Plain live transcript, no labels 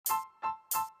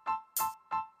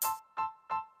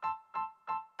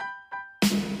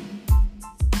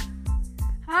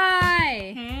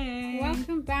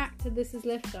to This Is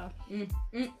Liftoff.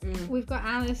 We've got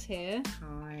Alice here.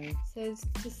 Hi. So it's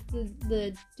just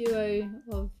the duo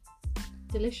of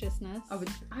deliciousness.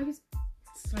 I was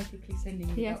psychically sending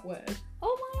you that word.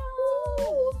 Oh my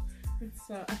god!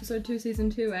 It's episode 2, season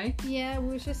 2, eh? Yeah, we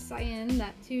were just saying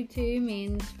that 2-2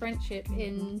 means friendship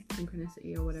in...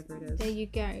 synchronicity or whatever it is. There you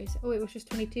go. Oh, it was just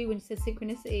 22 when you said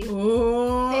synchronicity.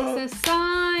 Oh! It's a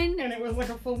sign! And it was like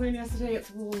a full moon yesterday.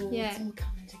 It's all coming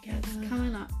together. It's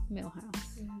coming up, Millhouse.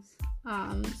 Yes.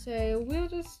 So we'll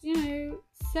just,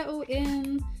 settle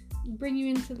in, bring you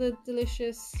into the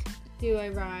delicious duo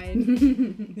ride.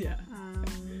 Yeah.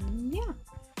 Yeah.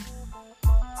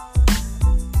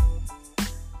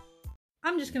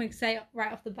 I'm just going to say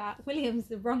right off the bat, William's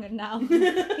the wrong one now.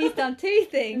 He's done 2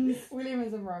 things. William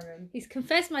is a wrong one. He's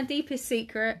confessed my deepest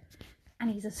secret, and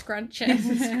he's a scruncher.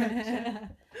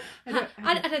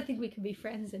 I don't think we can be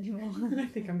friends anymore. I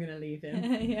think I'm going to leave him.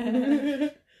 Yeah.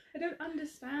 I don't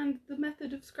understand the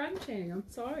method of scrunching. I'm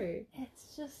sorry.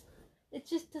 It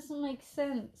just doesn't make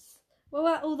sense. What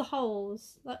about all the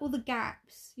holes? Like all the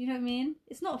gaps? You know what I mean?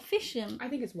 It's not efficient. I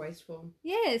think it's wasteful.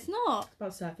 Yeah, it's not. It's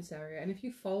about surface area. And if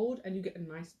you fold and you get a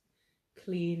nice,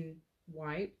 clean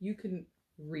wipe, you can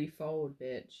refold,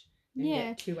 bitch. And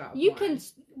get 2 out of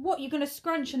 1. You're going to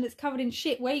scrunch and it's covered in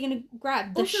shit. Where are you going to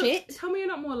grab the also, shit? Tell me you're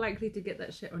not more likely to get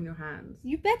that shit on your hands.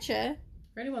 You betcha.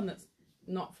 For anyone that's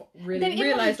not really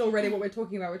realised already what we're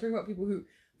talking about people who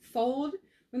fold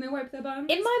when they wipe their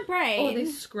bums. In my brain... Or they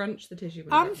scrunch the tissue when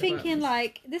they I'm wipe their thinking,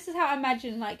 bums. this is how I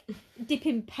imagine,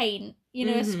 dipping paint.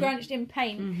 Scrunched in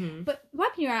paint. Mm-hmm. But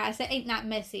wiping your ass, it ain't that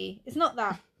messy. It's not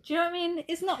that. Do you know what I mean?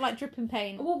 It's not like dripping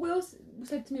paint. Well, Will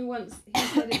said to me once, he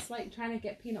said it's like trying to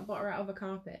get peanut butter out of a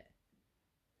carpet.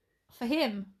 For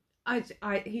him.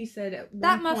 He said at one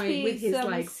that must point be with his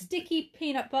some sticky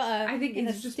peanut butter. I think in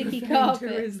it's a just sticky carpet.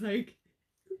 carpet. To his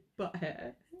butt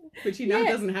hair, which he now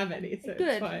doesn't have any, so good.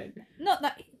 It's fine. Not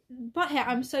that butt hair.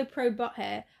 I'm so pro butt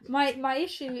hair. My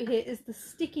issue here is the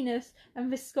stickiness and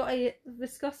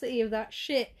viscosity of that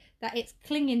shit that it's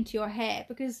clinging to your hair,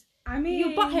 because I mean,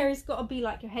 your butt hair has got to be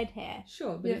like your head hair.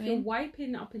 Sure, but if you're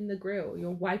wiping up in the grill,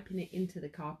 you're wiping it into the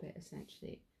carpet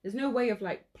essentially. There's no way of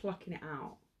plucking it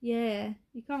out. Yeah,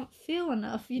 you can't feel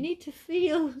enough. You need to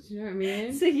feel. Do you know what I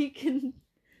mean? So you can.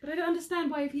 But I don't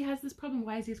understand why, if he has this problem,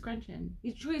 why is he scrunching?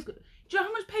 He's got. Do you know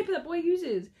how much paper that boy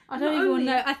uses? I don't even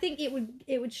know. I think it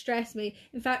would stress me.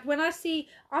 In fact, when I see,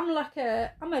 I'm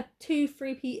a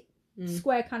 2-3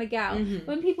 square kind of gal. Mm-hmm.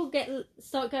 When people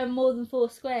start going more than 4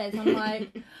 squares, I'm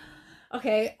like,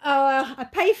 okay, I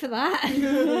pay for that.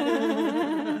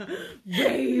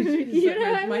 Rage. You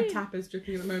know my tap is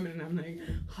dripping at the moment, and I'm like,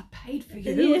 I paid for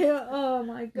you. Yeah. Oh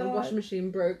my god. My washing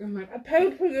machine broke. I'm like, I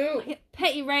paid for you.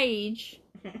 Petty rage.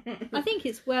 I think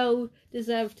it's well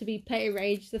deserved to be petty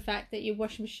rage, the fact that your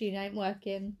washing machine ain't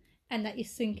working and that your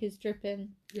sink is dripping.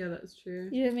 Yeah, that's true.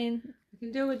 You know what I mean? I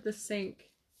can deal with the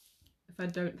sink if I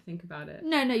don't think about it.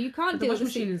 No, you can't deal with the the washing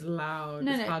sink. machine is loud.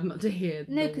 No, it's hard not to hear.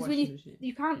 No, because when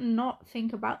you can't not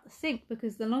think about the sink,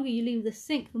 because the longer you leave the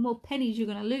sink, the more pennies you're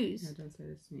going to lose. No, don't say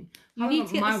this to me. You need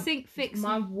to get the sink fixed.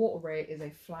 My water rate is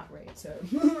a flat rate, so.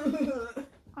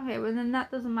 Okay, well then that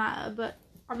doesn't matter, but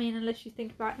I mean, unless you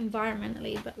think about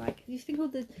environmentally, but you think all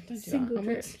the single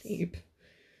drips. Sleep.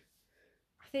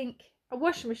 I think a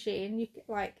washing machine,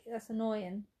 that's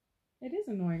annoying. It is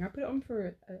annoying. I put it on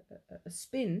for a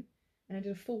spin, and I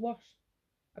did a full wash.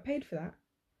 I paid for that.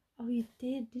 Oh, you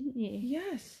did, didn't you?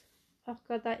 Yes. Oh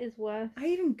god, that is worse. I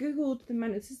even googled the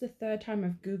manual. This is the 3rd time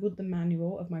I've googled the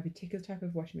manual of my particular type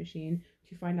of washing machine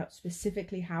to find out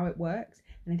specifically how it works,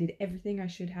 and I did everything I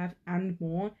should have and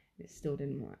more, and it still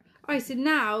didn't work. Alright, so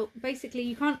now basically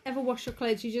you can't ever wash your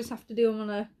clothes. You just have to do them on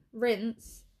a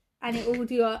rinse, and it will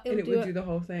do. It would do the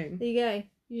whole thing. There you go.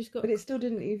 You just got. But it still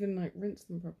didn't even rinse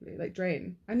them properly,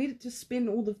 drain. I needed to spin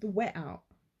all of the wet out.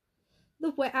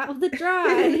 The wet out of the dry.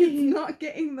 It's not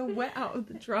getting the wet out of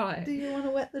the dry. Do you want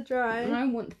to wet the dry? I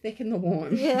want thick in the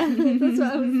warm. Yeah, that's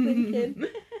what I was thinking.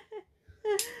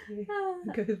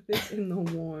 Go thick in the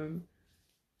warm.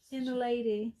 In a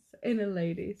lady. In a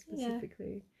lady,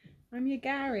 specifically. Yeah. I'm your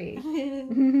Gary.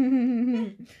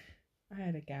 I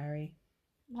had a Gary.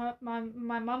 My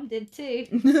mum did too.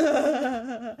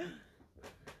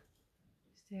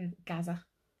 Gaza.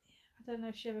 I don't know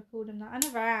if she ever called him that. I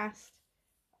never asked.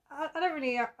 I don't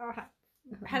really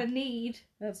had a need.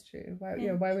 That's true.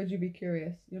 Why would you be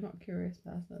curious? You're not a curious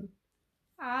person.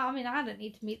 I mean, I don't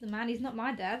need to meet the man. He's not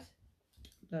my dad.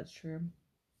 That's true.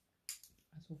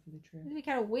 That's awfully true. It'd be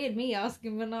kind of weird me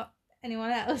asking, but not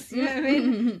anyone else. You know what I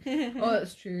mean? Oh,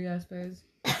 that's true. Yeah, I suppose.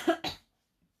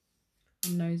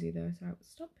 I'm nosy though, so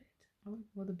stop it. I want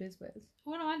all the biz whiz.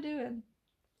 What am I doing?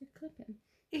 You're clipping.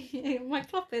 Am I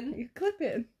clopping? You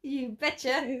clipping. You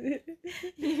betcha.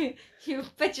 You You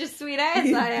betcha sweet ass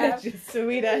I am. bet your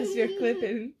sweet ass you're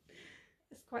clipping.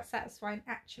 It's quite satisfying,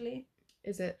 actually.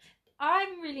 Is it?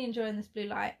 I'm really enjoying this blue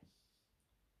light.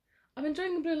 I'm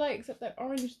enjoying the blue light, except that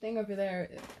orange thing over there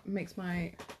it makes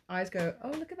my eyes go, oh,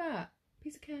 look at that.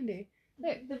 Piece of candy.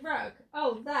 Look. The rug.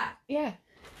 Oh, that. Yeah.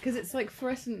 Because it's like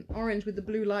fluorescent orange with the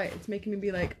blue light. It's making me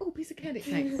be like, oh, piece of candy.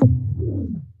 Thanks.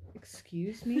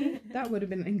 Excuse me? That would have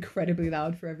been incredibly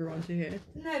loud for everyone to hear.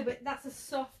 No, but that's a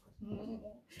soft.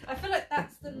 I feel like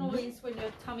that's the noise when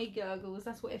your tummy gurgles.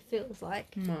 That's what it feels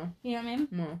like. Ma. You know what I mean?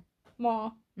 Ma.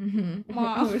 More. Mm-hmm.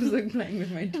 Ma. I was like playing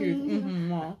with my tooth. Mm-hmm.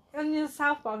 Ma. And in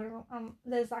South Park,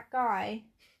 there's that guy.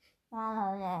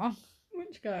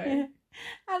 Which guy?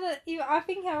 I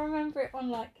think I remember it on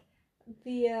like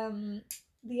the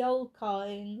old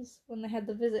cartoons when they had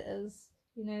the visitors.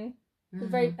 You know, the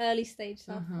very early stage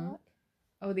South Park.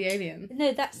 Oh, the alien.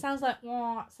 No, that sounds like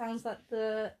sounds like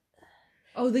the.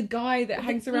 Oh, the guy that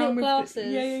hangs the around with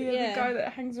glasses. yeah. The guy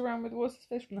that hangs around with what's his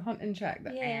face from the hunting shack.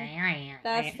 Yeah,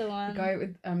 that's the one. The guy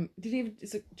with did he have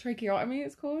it's a tracheotomy?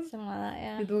 It's called Something like that,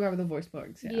 yeah. The guy with the voice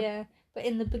box. Yeah, but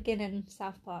in the beginning,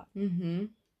 South Park, Mm-hmm.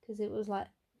 because it was like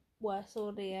worse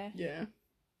audio. Yeah.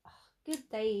 Good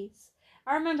days.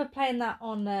 I remember playing that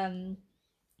on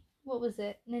what was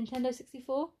it? Nintendo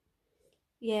 64.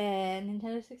 Yeah,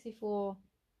 Nintendo 64.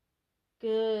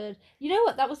 Good. You know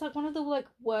what? That was like one of the like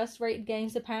worst rated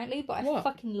games apparently, but I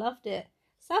fucking loved it.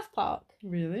 South Park.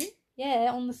 Really?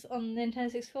 Yeah, on Nintendo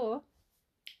 64.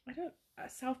 I don't.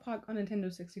 South Park on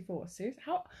Nintendo 64. Seriously?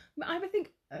 How? I would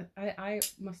think. I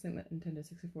must think that Nintendo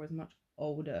 64 is much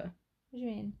older. What do you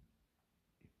mean?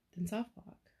 Than South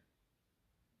Park.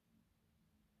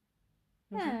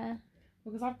 Yeah.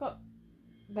 Because I've got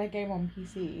their game on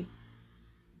PC,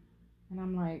 and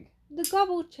I'm like, The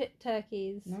Gobble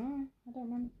Turkeys. no, I don't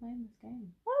remember playing this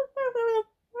game.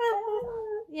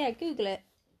 Yeah, Google it.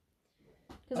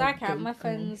 Because Oh, I can't. My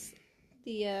Google. phone's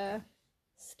the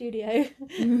studio.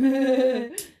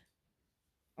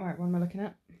 Alright, what am I looking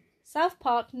at? South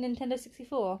Park, Nintendo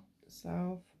 64.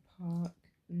 South Park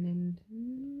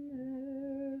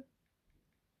Nintendo.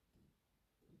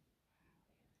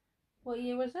 What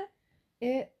year was it?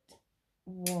 It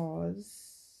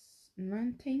was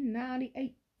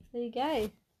 1998. There you go.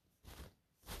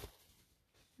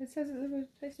 It says it was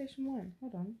PlayStation 1.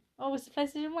 Hold on. Oh, was it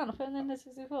PlayStation 1? I thought Nintendo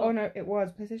 64. Oh no, it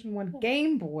was PlayStation 1,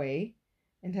 Game Boy,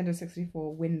 Nintendo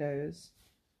 64, Windows.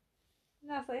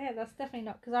 No, so yeah, that's definitely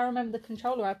not. Because I remember the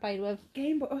controller I played with.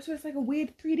 Game Boy. Oh, so it's like a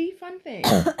weird 3D fun thing.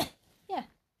 Yeah.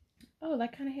 Oh,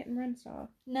 like kind of hit and run stuff.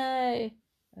 No.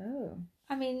 Oh.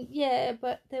 I mean, yeah,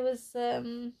 but there was,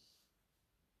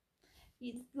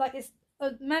 like, it's,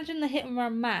 imagine the hit and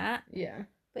run map, Yeah.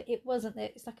 but it wasn't there.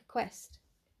 It's like a quest.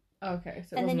 Okay,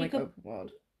 so it And then wasn't you like could- open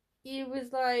world. You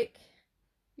was like,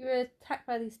 you were attacked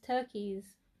by these turkeys.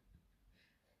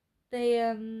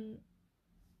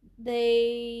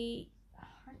 They,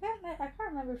 I can't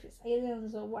remember if it's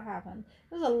aliens or what happened.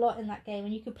 There's a lot in that game,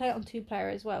 and you could play it on 2-player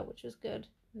as well, which was good.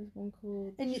 There's one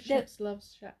called And Chef's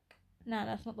Loves Shack. No,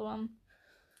 that's not the one.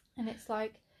 And it's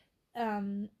like,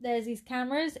 there's these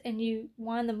cameras, and you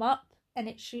wind them up, and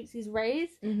it shoots these rays.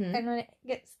 Mm-hmm. And when it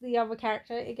gets the other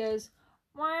character, it goes,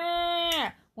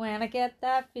 wah! When I get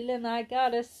that feeling, I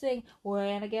gotta sing.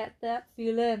 When I get that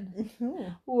feeling,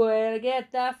 when I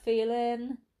get that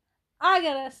feeling, I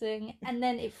gotta sing. And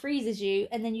then it freezes you,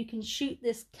 and then you can shoot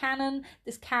this cannon,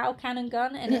 this cow cannon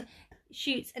gun, and it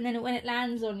shoots. And then when it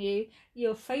lands on you,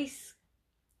 your face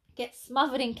gets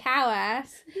smothered in cow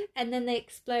ass, and then they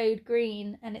explode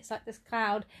green, and it's like this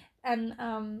cloud.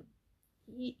 And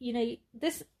you know,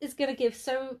 this is gonna give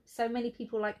so many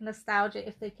people like nostalgia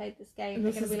if they played this game.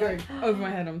 This They're is gonna be going like, over my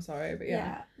head, I'm sorry, but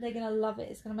yeah. they're gonna love it.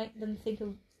 It's gonna make them think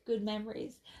of good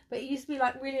memories. But it used to be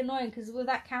like really annoying because with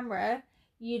that camera,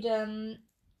 you'd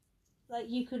like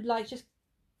you could like just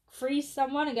freeze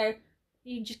someone and go.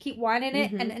 You just keep whining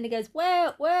it, Mhm. and it goes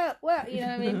well, you know what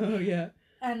I mean? Oh yeah.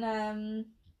 And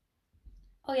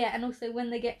oh yeah, and also when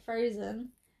they get frozen,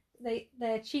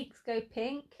 their cheeks go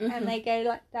pink and they go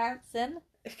like dancing.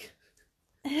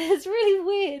 It's really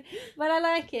weird, but I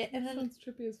like it. And then Sounds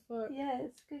trippy as fuck. yeah,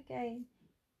 it's a good game.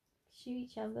 Shoot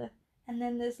each other, and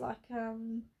then there's like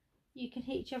you can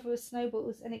hit each other with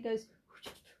snowballs, and it goes,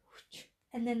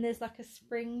 and then there's like a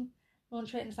spring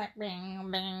launcher, and it's like bang,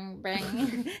 bang,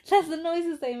 bang. That's the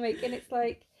noises they make, and it's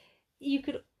like you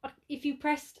could if you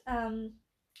pressed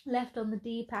left on the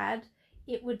D-pad,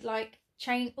 it would like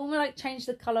change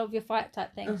the color of your fight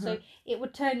type thing. So it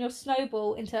would turn your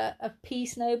snowball into a pea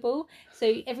snowball.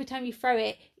 So every time you throw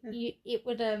it, it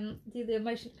would do the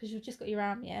emotion because you've just got your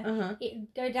arm,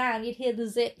 it'd go down, you'd hear the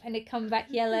zip and it'd come back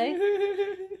yellow.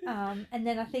 And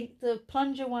then I think the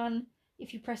plunger one,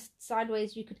 if you pressed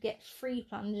sideways, you could get 3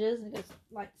 plungers and it goes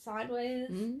like sideways.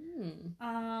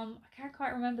 I can't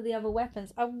quite remember the other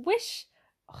weapons. I wish.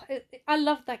 I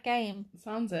loved that game.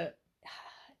 Sounds it.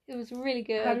 It was really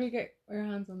good. How do we get our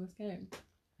hands on this game?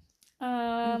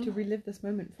 I need to relive this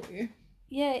moment for you.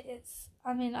 Yeah,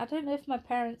 I mean, I don't know if my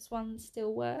parents' ones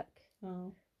still work.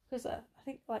 Oh. Because I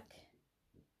think like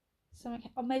something,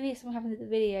 or maybe something happened to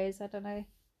the videos. I don't know.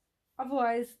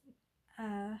 Otherwise,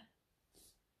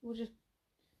 we'll just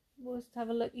have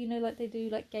a look. You know, like they do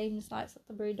like games nights at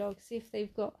the Brewdog. See if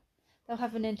they've got. They'll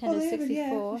have a Nintendo 64. Yeah,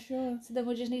 for sure. So then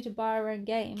we'll just need to buy our own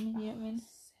game. You know what I mean? Sick.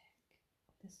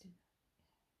 Let's do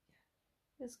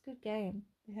that. It's a good game.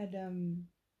 They had And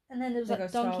then there was like like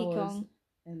Star Donkey Wars Kong.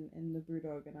 in the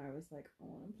Brewdog, and I was like, I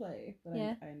want to play, but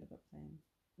Yeah. I ended up playing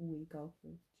Wii Golf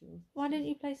with Jules. Why didn't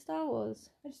you play Star Wars?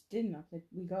 I just didn't. I played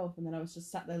Wii Golf, and then I was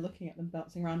just sat there looking at them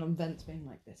bouncing around on vents, being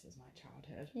like, "This is my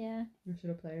childhood." Yeah. I should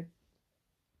have played.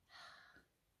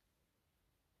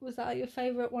 Was that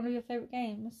one of your favorite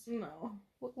games? No.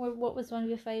 What was one of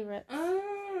your favorites?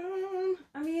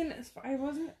 I mean, I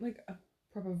wasn't like a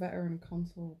proper veteran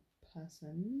console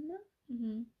person,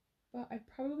 but I'd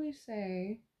probably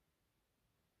say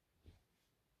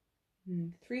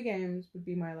 3 games would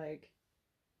be my like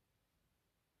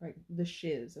the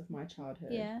shiz of my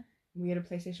childhood. Yeah. We had a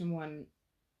PlayStation 1,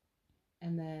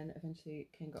 and then eventually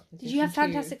Ken got PlayStation 2. Did you have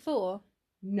Fantastic Four?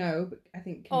 No, but I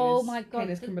think my god,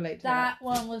 Ken can relate to that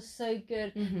one was so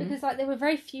good because like there were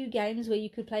very few games where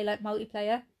you could play like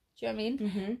multiplayer. Do you know what I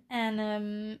mean?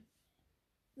 And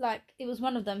like it was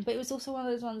one of them, but it was also one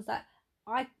of those ones that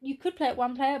you could play it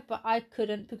one player, but I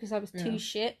couldn't because I was too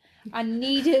shit. I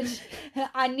needed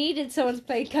someone to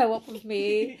play co-op with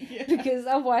me because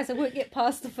otherwise I wouldn't get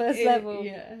past the first level.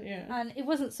 Yeah. And it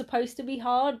wasn't supposed to be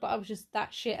hard, but I was just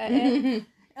that shit at it.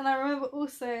 And I remember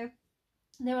also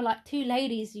there were like 2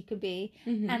 ladies you could be,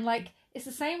 and like it's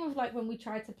the same with like when we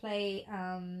tried to play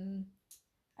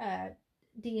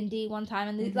D&D one time,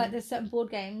 and like there's certain board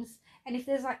games, and if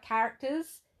there's like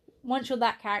characters, once you're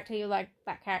that character, you're like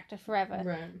that character forever.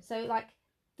 Right. So like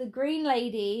the green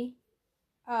lady,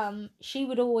 she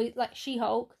would always like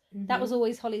She-Hulk. That was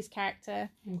always Holly's character,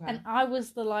 and I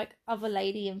was the like other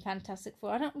lady in Fantastic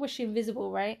Four. Was she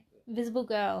invisible, right? Invisible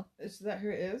Girl. Is that who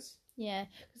it is? Yeah,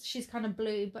 because she's kind of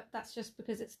blue, but that's just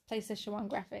because it's PlayStation 1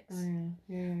 graphics. Oh,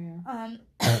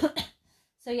 yeah.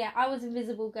 So yeah, I was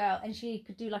Invisible Girl, and she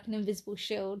could do like an invisible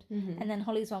shield, and then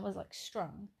Holly's one was like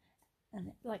strong,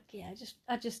 and like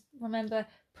I just remember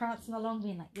prancing along,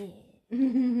 being like,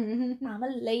 I'm a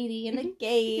lady in a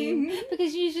game,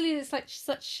 because usually it's like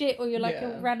such shit, or you're like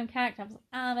a random character. I was like,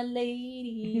 I'm a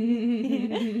lady.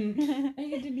 I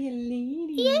get to be a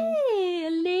lady. Yeah, a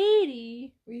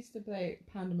lady. We used to play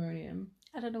Pandemonium.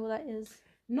 I don't know what that is.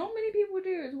 Not many people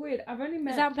do. It's weird. I've only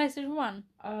met. Is that on PlayStation 1?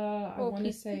 I want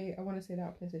to say that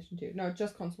on PlayStation 2. No,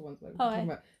 just console ones. Like, Oh, if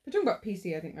we're talking about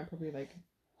PC, I think I'm probably like.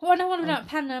 Well, I don't want to know about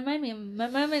Pandemonium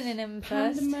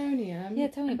first. Pandemonium. Yeah,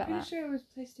 tell me about I'm that. pretty sure it was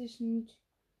PlayStation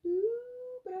 2,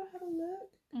 but I'll have a look.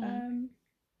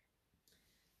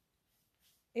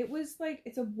 It was like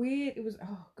it was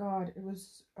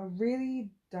a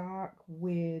really dark,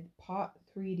 weird part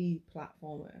 3D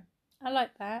platformer. I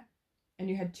like that. And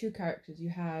you had 2 characters. You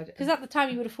had because at the time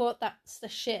you would have thought that's the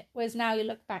shit, whereas now you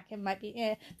look back and might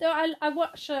be Though I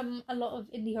watch a lot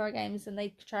of indie horror games and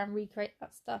they try and recreate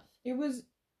that stuff. It was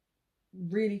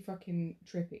really fucking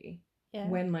trippy. Yeah.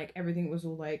 When like everything was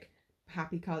all like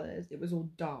happy colours, it was all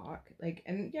dark. Like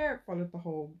it followed the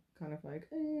whole kind of like.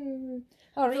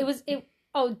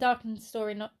 Darkened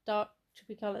story, not dark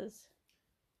trippy colours.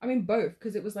 I mean both,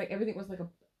 because it was like everything was like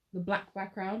the black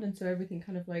background, and so everything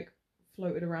kind of like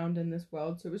floated around in this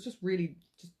world, so it was just really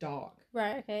just dark.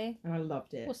 Right. Okay. And I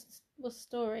loved it. What's the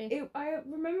story? I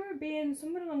remember it being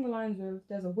somewhere along the lines of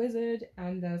there's a wizard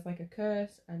and there's like a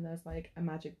curse and there's like a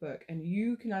magic book, and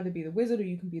you can either be the wizard or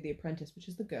you can be the apprentice, which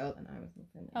is the girl, and I was the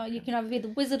thing. Oh, you can either be the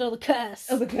wizard or the curse.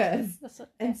 Oh, the curse.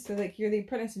 And so like you're the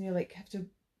apprentice, and you like have to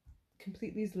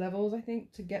complete these levels, I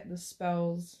think, to get the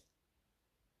spells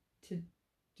to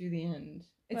do the end.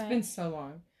 It's been so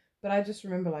long. But I just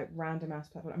remember like random ass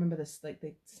platform. I remember this like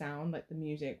the sound, like the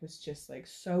music was just like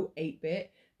so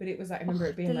 8-bit, but it was like I remember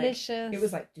it being delicious. Like it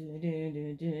was like you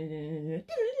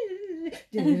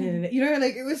know,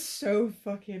 like it was so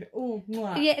fucking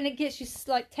yeah, and it gets you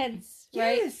like tense,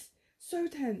 right? Yes, so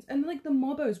tense. And like the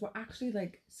mobos were actually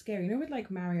like scary. You know, with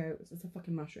like Mario, it's a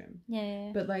fucking mushroom.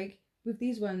 Yeah. But like with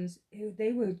these ones,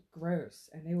 they were gross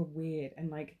and they were weird, and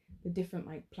like the different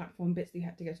like platform bits that you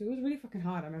had to go to, it was really fucking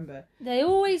hard. I remember they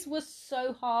always were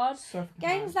so hard. So fucking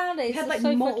Games hard. nowadays It had are like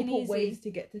so multiple fucking easy. ways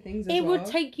to get to things. It would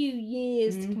take you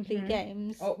years to complete Mhm.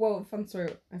 games. Oh well, fun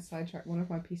story. I sidetracked. One of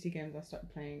my PC games I started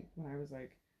playing when I was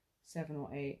like 7 or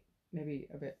 8, maybe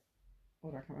a bit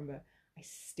older. I can't remember. I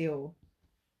still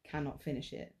cannot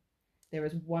finish it. There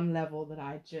is one level that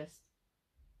I just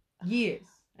years,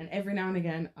 and every now and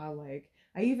again I'll like.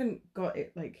 I even got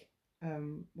it like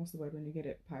what's the word when you get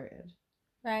it pirated,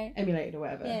 Right. emulated or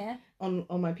whatever. Yeah. On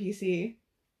my PC,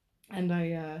 and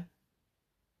I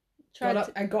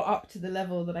I got up to the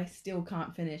level that I still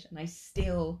can't finish, and I'm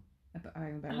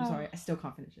sorry, I still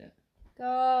can't finish it.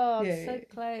 God, Yeah, so yeah.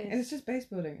 close. And it's just base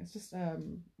building. It's just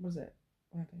what is it?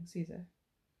 What am I playing?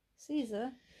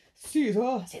 Caesar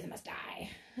must die.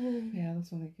 Yeah,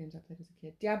 that's one of the games I played as a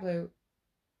kid. Diablo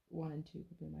 1 and 2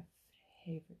 would be my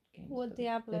favorite games. What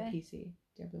Diablo? The PC.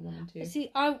 Diablo 1 and 2.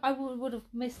 See, I would have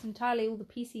missed entirely all the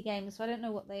PC games, so I don't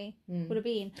know what they would have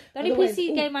been. The only Otherwise-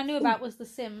 PC game I knew about was The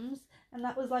Sims, and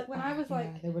that was like when I was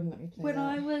like they wouldn't let me play when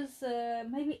that. I was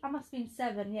maybe I must have been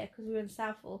 7, yeah, because we were in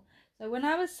Southall. So when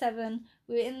I was 7,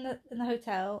 we were in the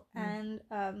hotel, and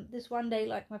this one day,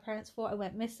 like my parents thought I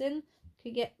went missing,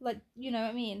 could get like you know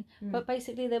what I mean. But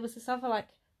basically there was this other like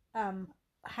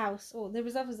house, or there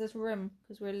was this room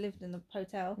because we lived in the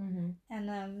hotel,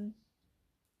 and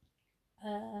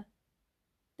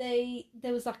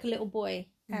there was like a little boy,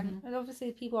 and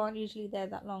obviously people aren't usually there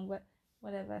that long, but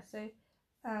whatever. So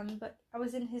but I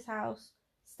was in his house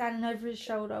standing over his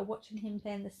shoulder watching him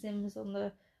playing The Sims on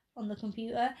the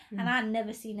computer, and I'd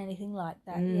never seen anything like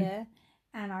that. Yeah.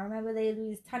 And I remember they had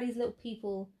these tiny little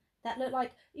people that looked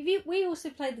like we also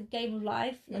played the Game of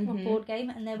Life, like a board game,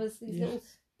 and there was these little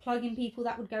plug-in people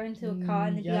that would go into a car,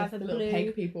 and they'd be either the blue, little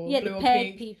peg people, yeah, blue the or peg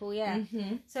pink. people, yeah.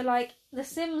 So like The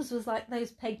Sims was like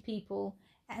those peg people,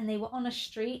 and they were on a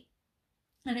street,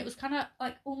 and it was kind of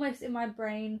like almost in my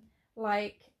brain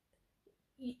like.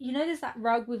 You know, there's that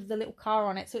rug with the little car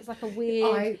on it, so it's like a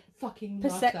weird I fucking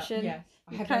perception. Yes,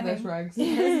 I had kind one of of- those rugs.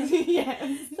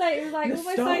 Yes. So it was like almost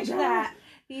like Nostalgia. that.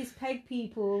 These peg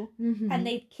people, and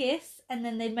they'd kiss, and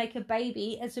then they'd make a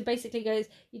baby. And so basically, it goes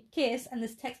you'd kiss, and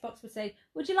this text box would say,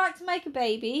 "Would you like to make a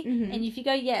baby?" And if you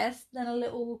go yes, then a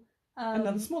little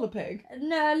another smaller pig.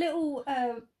 no, a little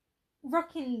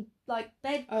rocking like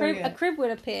bed crib, a crib would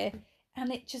appear,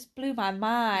 and it just blew my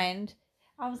mind.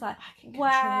 I was like, I can wow.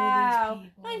 control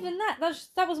these people. Not even that.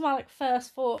 That was my like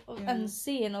first thought of, and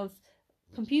seeing of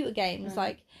computer games.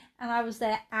 Like, and I was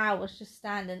there hours just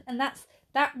standing. And that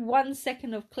 1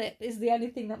 second of clip is the only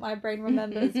thing that my brain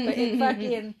remembers. But it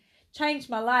fucking changed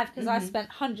my life because I spent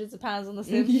hundreds of pounds on The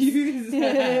Sims.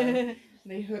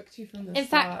 They hooked you from the In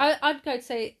start. fact, I'd go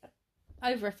say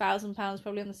over £1,000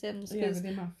 probably on The Sims. Yeah, Because with the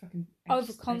amount of fucking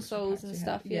over consoles and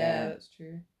stuff, yeah. that's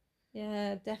true.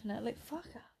 yeah, definitely. Fuck.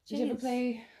 Did you ever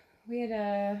play? We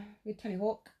had Tony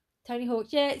Hawk. Tony Hawk?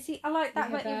 Yeah, see, I like that,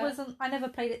 We but had it that. wasn't. I never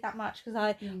played it that much because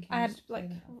I had like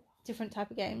different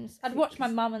type of games. I'd See, watch my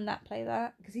 'cause- mum and that play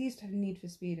that. Because he used to have Need for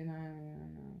Speed, and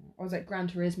I was like Gran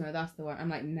Turismo. That's the one. I'm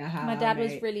like, nah. My dad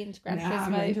was mate. really into Gran Nah, I'm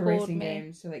Turismo. not into bored racing me.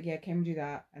 games. So like, yeah, came and do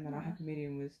that, and then our happy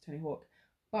medium was Tony Hawk.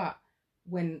 But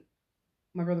when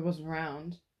my brother wasn't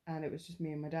around and it was just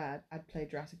me and my dad, I'd play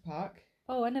Jurassic Park.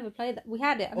 Oh, I never played that. We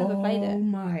had it. I never played Oh it.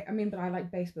 my! I mean, but I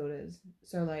like base builders.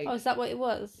 So like, Oh, is that what it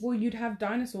was? well, you'd have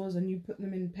dinosaurs and you put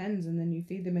them in pens, and then you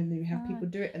feed them, and then you have people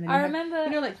do it, and then I you have, remember. you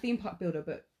know, like theme park builder,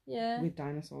 but Yeah. with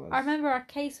dinosaurs. I remember our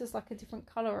case was like a different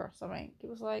color or something. It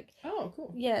was like Oh,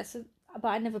 cool. yeah. So, but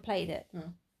I never played it.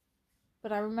 Oh.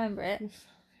 But I remember it.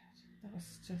 That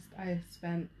was just, I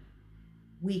spent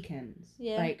weekends,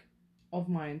 Yeah. like, of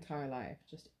my entire life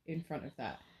just in front of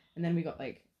that. And then we got,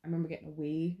 like, I remember getting a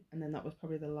Wii, and then that was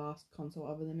probably the last console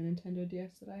other than a Nintendo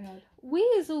DS that I had.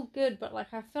 Wii is all good, but like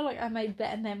I feel like I made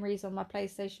better memories on my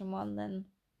PlayStation 1 than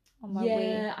on my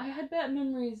Yeah, I had better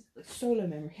memories, like, solo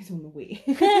memories on the Wii.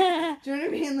 Wii. Do you know what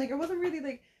I mean? Like, I wasn't really,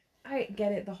 like, I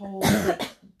get it, the whole, like,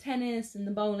 tennis and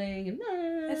the bowling, and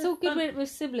It's all good with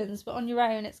siblings, but on your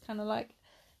own, it's kind of like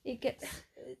it gets.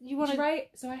 You want to. Right?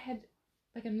 So I had,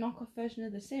 like, a knockoff version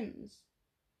of The Sims.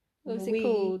 What on was the it Wii.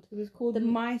 called? It was called The-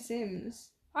 My Sims.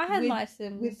 I had with- My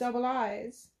Sims. With double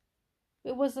eyes.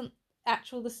 It wasn't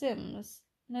actual The Sims.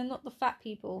 No, not the fat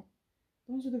people.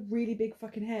 The ones with the really big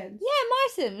fucking heads. Yeah, My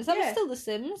Sims. That was Yeah. still The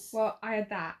Sims. Well, I had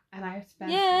that, and I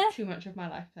spent Yeah. too much of my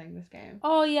life playing this game.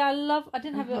 Oh yeah, I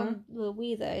didn't have it on the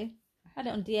Wii though. I had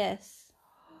it on DS.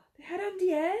 They had it on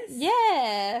DS?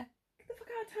 Yeah. Get the fuck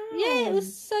Out Town. Yeah, it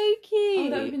was so cute. Oh,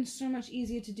 that would have been so much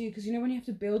easier to do because you know when you have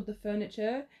to build the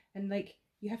furniture and like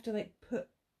you have to like put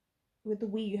with the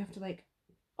Wii, you have to like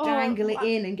dangle it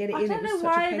in and get it in. I don't know such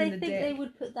why a pain they in the think dick. they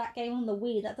would put that game on the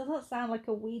Wii. That doesn't sound like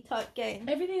a Wii type game.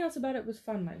 Everything else about it was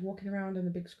fun, like walking around on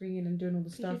the big screen and doing all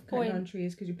the stuff, cutting down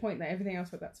trees because you point. Like everything else,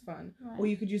 but that's fun. Right. Or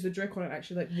you could use the Joy-Con and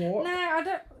actually like walk. No, I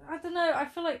don't know. I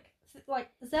feel like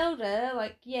Zelda,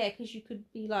 like because you could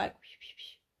be like.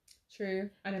 True.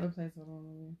 I never played Zelda on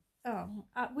the Wii. Oh,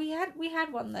 we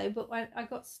had one though, but I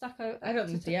got stuck. I got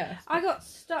the DS. I got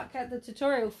stuck at the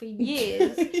tutorial for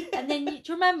years, and then you, do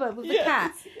you remember with the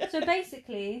cat? Yes. So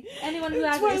basically, anyone who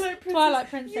has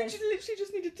Twilight Princess, you literally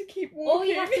just needed to keep walking. All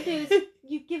you have to do is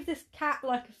you give this cat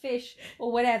like a fish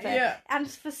or whatever, and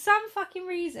for some fucking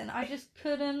reason, I just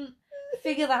couldn't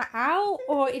figure that out,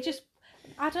 or it just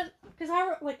because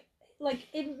I like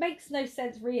it makes no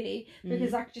sense really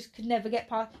because I just could never get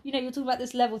past. You know, you're talking about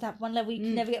this level, that one level you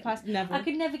could never get past. Never. I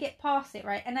could never get past it,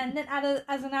 right? And then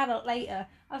as an adult later,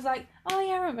 I was like, oh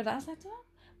yeah, I remember that. I was like,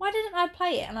 why didn't I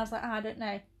play it? And I was like, I don't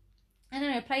know. And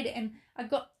then I played it and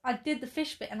I did the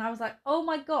fish bit and I was like, oh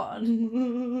my god.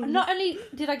 Not only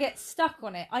did I get stuck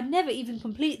on it, I never even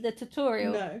complete the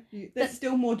tutorial. No, there's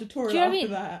still more tutorial after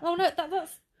that. Oh no,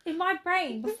 that's in my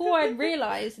brain. Before I'd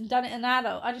realised and done it as an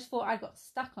adult, I just thought I got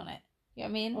stuck on it. You know what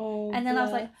I mean? Oh, and then I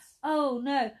was like, oh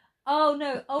no,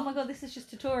 oh my god, this is just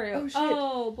tutorial.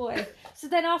 Oh boy. So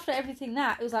then after everything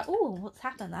that, it was like, oh, what's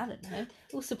happened? I don't know.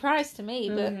 All surprise to me,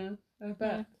 but I bet.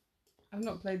 Yeah. I've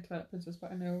not played Twilight Princess,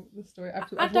 but I know the story.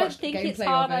 I don't think it's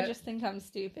hard. I just think I'm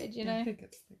stupid. You know. I think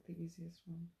it's like the easiest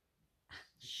one.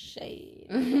 Shade.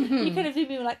 You could have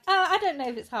been like, oh, I don't know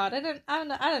if it's hard. I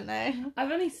don't know. I've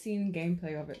only seen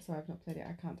gameplay of it, so I've not played it.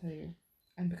 I can't tell you.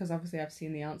 And because obviously I've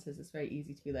seen the answers, it's very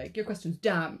easy to be like, your question's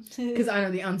dumb. Because I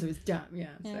know the answer is dumb.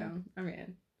 Yeah. So, I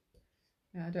mean,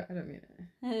 yeah, I don't mean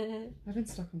it. I've been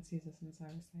stuck on Caesar since I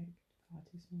was like far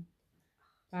too small.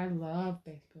 I love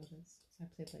base builders. So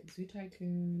I played like Zoo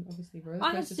Tycoon, obviously Roller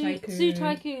Coaster Tycoon. Zoo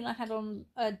Tycoon I had on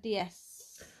a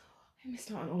DS. I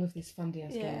missed out on all of these fun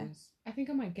DS games. I think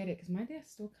I might get it because my DS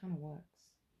still kind of works.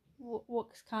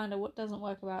 What doesn't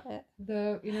work about it?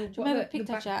 Do you remember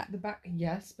PictoChat? The back,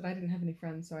 yes, but I didn't have any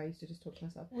friends, so I used to just talk to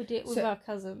myself. We did it with our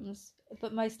cousins,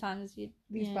 but most times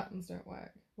these buttons don't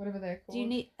work. Whatever they're called. Do you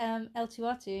need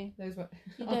L2R2? Those what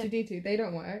R2D2? They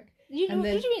don't work. What do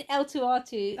you mean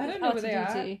L2R2? I don't know what they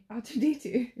are.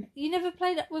 R2D2. You never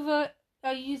played it with a. Oh,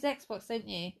 you use Xbox, don't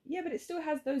you? Yeah, but it still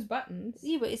has those buttons.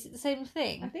 Yeah, but is it the same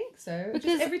thing? I think so. Because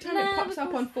just every time it pops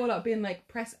up on Fallout being like,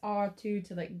 press R2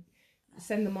 to like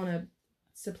send them on a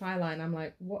supply line, I'm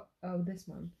like, what? Oh, this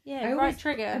one. Yeah, right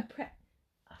trigger. Oh,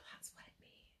 that's what it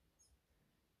means.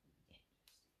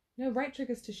 No, right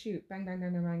trigger's to shoot. Bang, bang,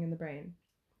 bang, bang, bang in the brain.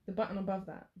 The button above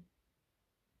that.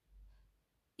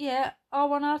 Yeah,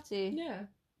 R1, R2. Yeah.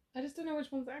 I just don't know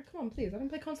which one's that. Come on, please. I don't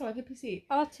play console, I play PC.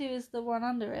 R2 is the one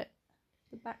under it.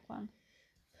 The back one.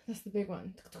 That's the big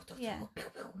one. Yeah.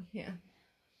 Yeah.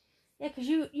 Yeah, because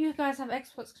you guys have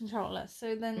Xbox controllers,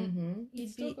 so then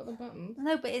you've still got the buttons.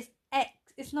 No, but it's X.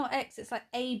 It's not X. It's like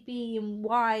A, B, and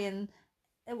Y, and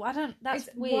I don't. That's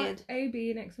weird. What? A,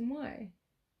 B, and X and Y.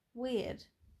 Weird.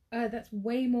 That's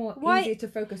way more easier to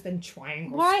focus than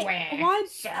triangle, square,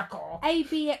 circle. A,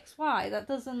 B, X, Y. That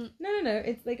doesn't. No.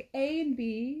 It's like A and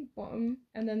B bottom,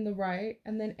 and then the right,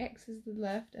 and then X is the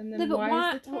left, and then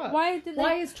Y is the top.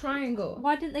 Y is triangle.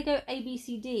 Why didn't they go A, B,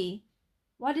 C, D?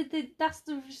 Why did they? That's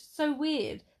so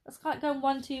weird. That's like going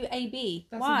 1, 2, A, B.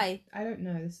 Why? I don't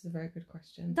know. This is a very good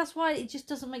question. That's why it just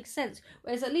doesn't make sense.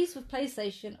 Whereas at least with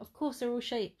PlayStation, of course, they're all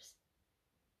shapes.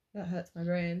 That hurts my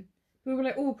brain. People were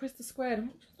like, "Oh, press the square." And I'm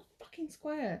like, fucking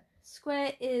square.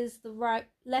 Square is the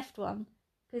left one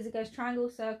because it goes triangle,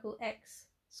 circle, X,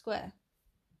 square.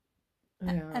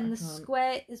 Yeah, and the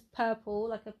square is purple,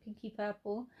 like a pinky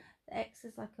purple. The X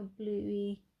is like a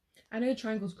bluey. I know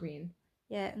triangle's green.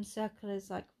 Yeah, and circle is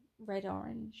like red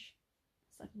orange.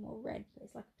 It's like more red, but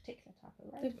it's like a particular type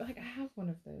of red. Like I have one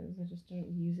of those. I just don't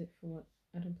use it for.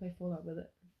 I don't play Fallout with it.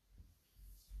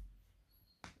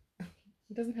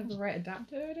 It doesn't have the right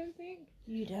adapter, I don't think.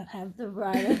 You don't have the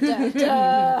right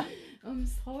adapter. I'm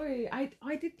sorry. I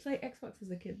did play Xbox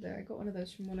as a kid though. I got one of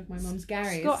those from one of my mum's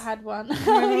Garys. Scott had one. My mum's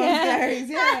Garys,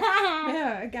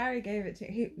 yeah. Gary gave it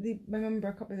to my mum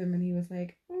broke up with him and he was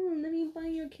like, "Oh, let me buy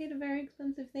your kid a very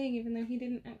expensive thing," even though he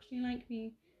didn't actually like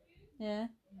me. Yeah.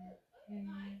 Yeah,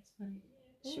 it's funny.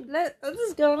 Let's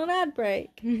just go on an ad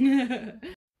break.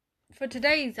 For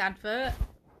today's advert,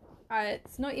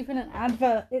 it's not even an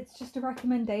advert, it's just a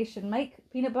recommendation. Make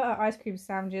peanut butter ice cream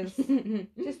sandwiches.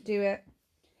 Just do it.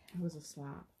 It was a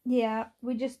slap. Yeah,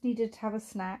 we just needed to have a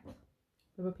snack.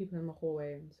 There were people in the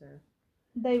hallway, and so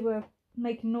they were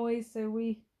making noise, so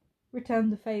we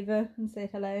returned the favour and said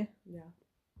hello. yeah.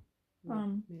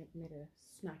 Made a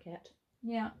snackette.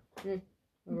 Yeah. It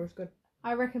was good.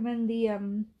 I recommend the I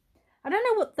don't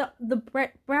know what the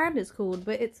brand is called,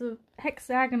 but it's a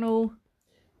hexagonal.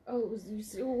 Oh, it was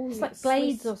It's like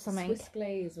Glades or something. Swiss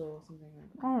Glaze or something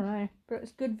like that. I don't know, but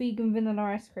it's good vegan vanilla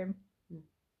ice cream.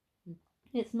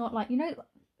 It's not like, you know,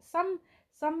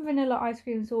 some vanilla ice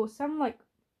creams or some like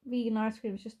vegan ice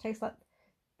creams just taste like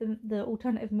the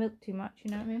alternative milk too much.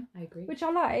 You know what I mean? I agree. Which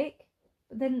I like,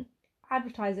 but then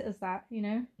advertise it as that. You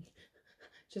know?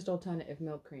 Just alternative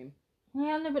milk cream.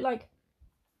 Yeah, no, but like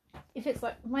if it's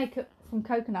like make it from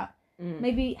coconut,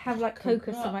 maybe have like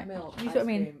coconut milk. You see what I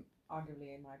mean? Cream,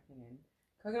 arguably, in my opinion,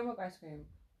 coconut milk ice cream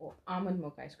or almond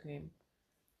milk ice cream.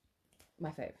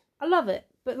 My fave. I love it,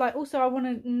 but like also I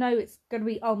want to know it's gonna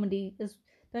be almondy.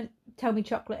 Don't tell me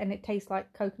chocolate and it tastes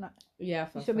like coconut. Yeah,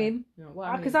 you see what I mean?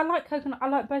 Because I like coconut. I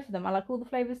like both of them. I like all the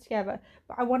flavors together.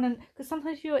 But I want to, because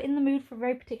sometimes you're in the mood for a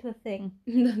very particular thing.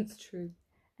 That's true.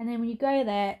 And then when you go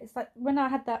there, it's like when I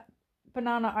had that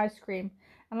banana ice cream,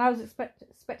 and I was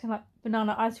expecting like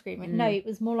banana ice cream, and no, it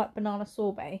was more like banana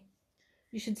sorbet.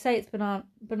 You should say it's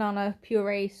banana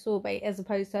puree sorbet as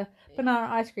opposed to banana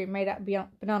ice cream made out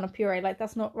of banana puree. Like,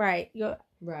 that's not right. You're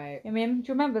right. I mean, do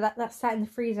you remember that sat in the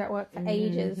freezer at work for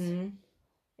ages?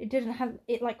 It didn't have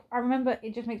it. Like, I remember,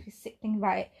 it just makes me sick thinking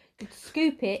about it. You'd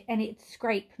scoop it and it'd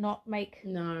scrape, not make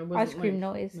ice cream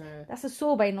noise. No. That's a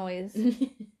sorbet noise.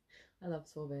 I love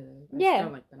sorbet though. I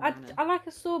don't like banana. I like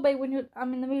a sorbet when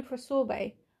I'm in the mood for a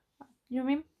sorbet. You know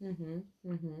what I mean?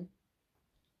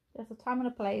 There's a time and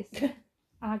a place.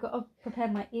 And I got to prepare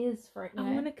my ears for it. I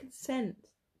want to consent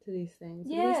to these things.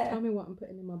 Yeah. At least tell me what I'm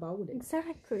putting in my body.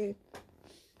 Exactly.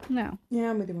 No.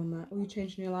 Yeah, I'm with you on that. Are you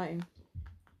changing your lighting?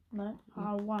 No.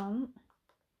 I want.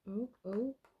 Oh,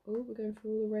 we're going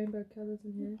through all the rainbow colours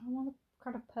in here. I want a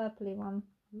kind of purpley one.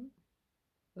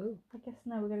 Oh. I guess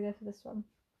no, we're going to go for this one.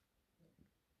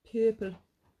 Purple.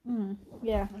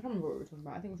 Yeah. I can't remember what we were talking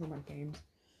about. I think we were talking about games.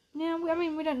 Yeah, I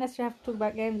mean, we don't necessarily have to talk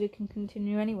about games. We can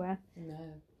continue anywhere. No.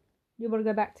 You want to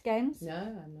go back to games? No,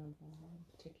 I'm not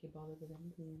particularly bothered with any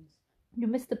games. Your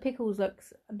Mr. Pickles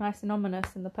looks nice and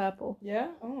ominous in the purple. Yeah?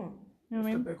 Oh. You know what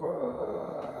I mean?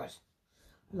 Pickles.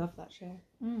 I love that show.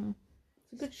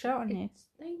 It's a good show on you.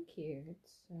 Thank you.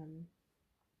 It's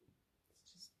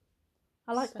just.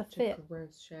 I like the fit. A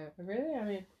gross show. Really? I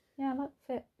mean. Yeah, I like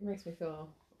the fit. It makes me feel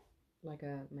like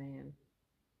a man.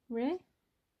 Really?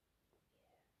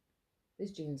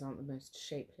 These jeans aren't the most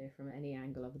shapely from any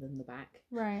angle other than the back.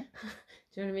 Right.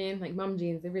 Do you know what I mean? Like mum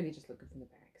jeans, they really just look good from the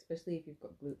back, especially if you've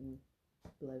got gluten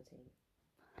bloating.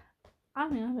 I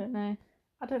mean, I don't know.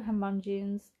 I don't have mum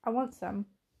jeans. I want some.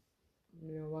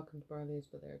 You're welcome to borrow these,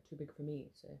 but they're too big for me,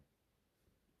 so.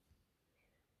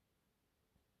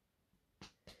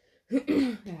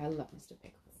 Yeah, I love Mr.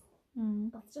 Pickles.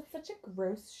 That's just such a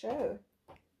gross show.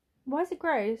 Why is it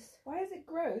gross? Why is it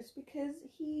gross? Because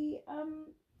he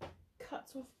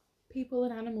cuts off people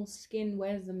and animals' skin,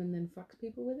 wears them, and then fucks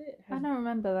people with it. I don't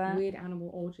remember that. Weird animal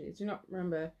orgies. Do you not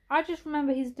remember? I just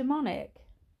remember he's demonic.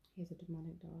 He's a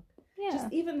demonic dog. Yeah.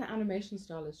 Just even the animation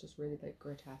style is just really like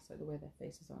grotesque, like the way their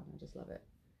faces are. I just love it.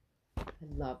 I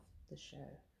love the show.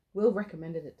 Will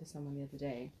recommended it to someone the other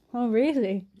day. Oh,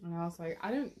 really? And I was like,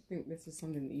 I don't think this is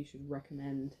something that you should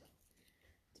recommend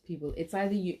to people. It's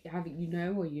either you have it,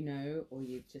 or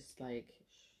you just like.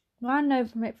 Well, I know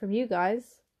from you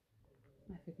guys.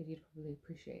 I figured you'd probably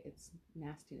appreciate its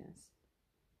nastiness.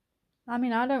 I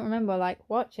mean, I don't remember like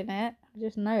watching it. I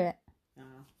just know it.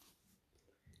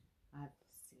 I've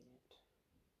seen it.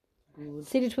 Good.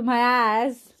 Seen it with my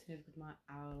eyes. Seen it with my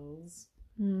owls.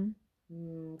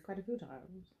 Quite a few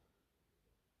times.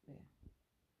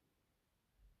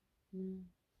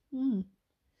 Yeah.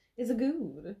 Is it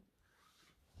good?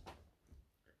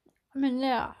 I mean,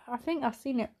 yeah, I think I've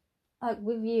seen it like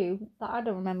with you, but I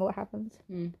don't remember what happens.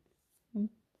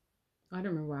 I don't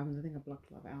remember what happens. I think I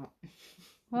blocked love out.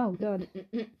 Oh god.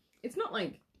 It's not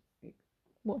like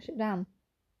Watch it down.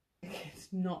 It's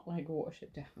not like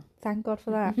Watership Down. Thank God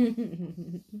for that.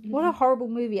 What a horrible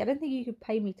movie. I don't think you could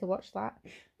pay me to watch that.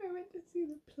 I went to see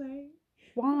the play.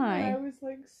 Why? I was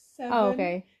like 7. Oh,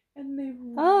 okay. And they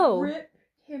rip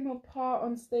him apart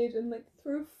on stage and like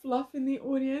throw fluff in the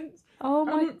audience. Oh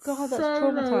my god, that's so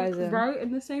traumatizing. Right?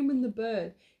 And the same with the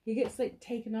bird. He gets like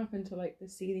taken up into like the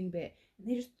ceiling bit and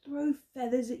they just throw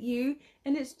feathers at you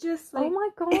and it's just like, oh my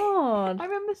god. I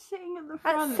remember sitting at the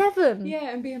front at 7. Yeah,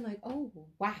 and being like, oh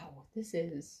wow, this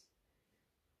is,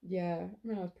 yeah. I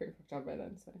mean, I was pretty fucked up by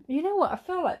then, so. You know what I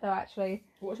feel like though, actually,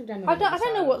 Watership Down. I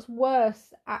don't know what's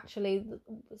worse actually,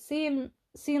 seeing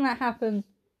seeing that happen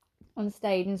on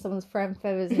stage and someone's throwing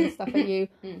feathers and stuff at you,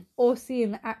 or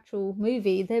seeing the actual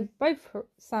movie, they both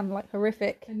sound like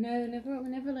horrific. I know,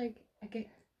 whenever like I get,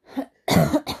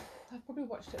 I've probably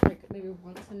watched it like maybe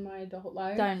once in my adult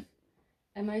life. Don't.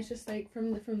 And I just like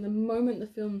from the moment the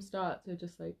film starts, they're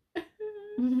just like, do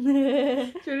you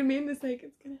know what I mean? It's like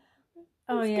it's gonna happen.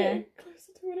 Oh it's yeah. getting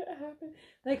closer to when it happened.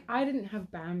 Like I didn't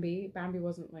have Bambi. Bambi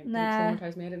wasn't like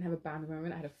traumatized me. I didn't have a Bambi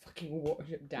moment. I had a fucking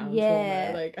Watership Down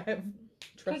trauma. Like I have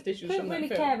trust issues from that really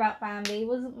film. care about Bambi. It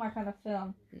wasn't my kind of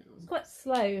film. No. It's quite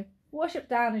slow. Watership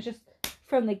Down is just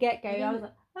from the get go. I was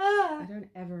like, ah. I don't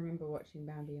ever remember watching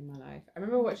Bambi in my life. I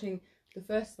remember watching the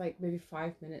first like maybe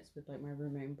 5 minutes with like my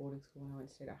roommate in boarding school when I went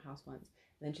to stay at her house once,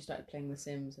 and then she started playing The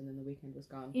Sims, and then the weekend was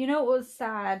gone. You know what was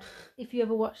sad? If you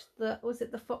ever watched was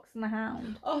it The Fox and the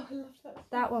Hound? Oh, I love that.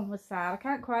 That one was sad. I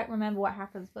can't quite remember what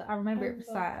happens, but I remember it was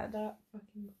sad. That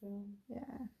fucking film.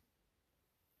 Yeah.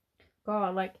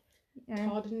 God, like, you know,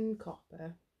 Todd and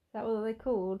Copper. Is that what they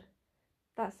called?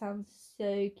 That sounds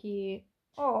so cute.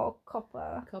 Oh,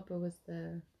 Copper. Copper was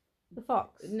the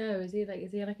fox. No, is he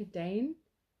like a Dane?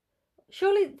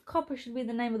 Surely Copper should be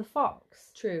the name of the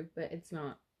fox. True, but it's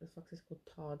not. The fox is called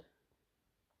Todd.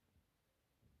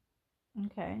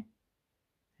 Okay.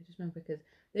 I just remember because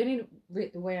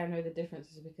the way I know the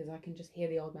difference is because I can just hear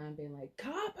the old man being like,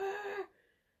 Copper!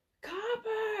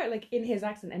 Copper! Like in his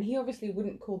accent. And he obviously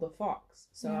wouldn't call the fox.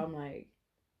 So Yeah. I'm like,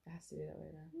 it has to be that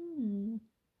way now.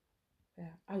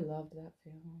 Yeah, I loved that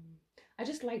film. I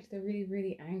just liked the really,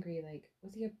 really angry, like,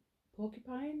 was he a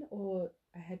porcupine or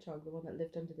a hedgehog, the one that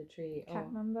lived under the tree? Can't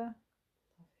remember.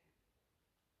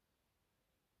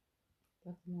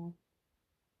 Love them all.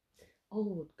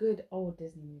 Old, good old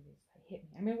Disney movies. They hit me.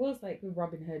 I mean, it was like with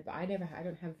Robin Hood, but I don't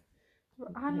have.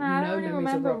 I don't really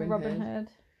remember Robin Hood.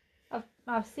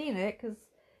 I've seen it because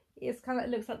it's it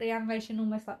looks like the animation,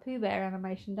 almost like Pooh Bear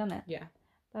animation, doesn't it? Yeah.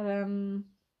 But no,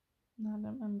 I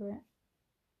don't remember it.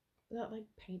 That like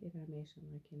painted animation,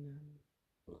 like in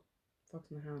Fox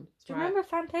and the Hound. Do you remember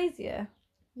Fantasia?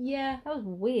 Yeah. That was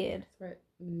weird. That's right.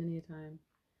 Many a time.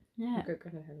 Yeah. My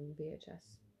great-grandad had it on VHS.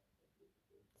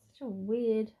 Such a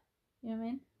weird. You know what I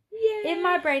mean? Yeah. In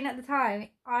my brain at the time,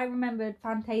 I remembered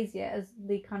Fantasia as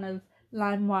the kind of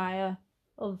LimeWire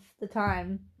of the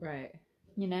time. Right.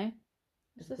 You know?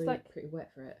 It's just really, like pretty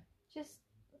wet for it. Just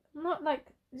like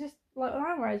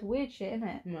LimeWire is weird shit, isn't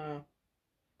it? No.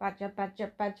 Badger,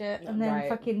 and then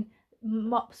fucking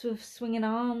mops with swinging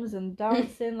arms and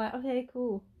dancing. Like, okay,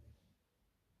 cool.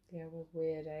 Yeah, it was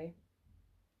weird, eh?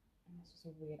 This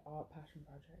was a weird art passion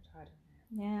project. I don't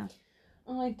know. Yeah.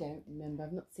 I don't remember.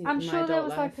 I've not seen it I'm in my sure there adult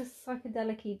was life. like a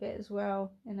psychedelic bit as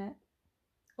well in it.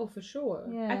 Oh, for sure.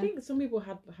 Yeah. I think some people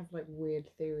have like weird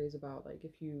theories about like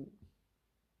if you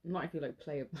like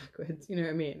play it backwards, you know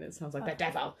what I mean? It sounds like the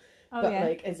devil. Oh, but yeah.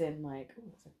 like as in like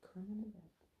it's a criminal.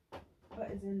 But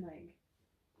as in like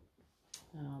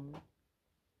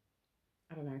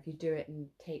I don't know, if you do it and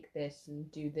take this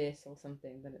and do this or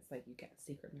something, then it's like you get a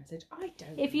secret message. I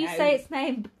don't know. If you say its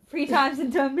name 3 times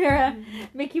into a mirror,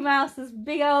 Mickey Mouse's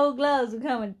big old gloves will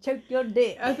come and choke your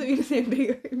dick. I thought you were saying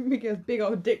Mickey's big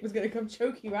old dick was going to come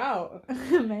choke you out.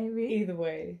 Maybe. Either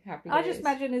way, happy days. I just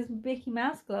imagine his Mickey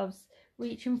Mouse gloves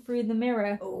reaching through the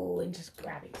mirror. Oh, and just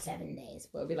grabbing 7 days.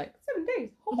 Well, it'll be like, 7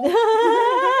 days.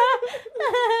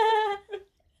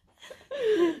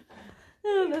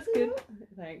 Oh, that's good.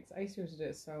 Thanks. I used to be able to do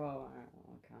it so well.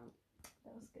 I can't.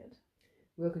 That was good.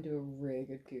 Will can do a really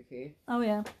good Goofy. Oh,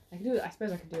 yeah. I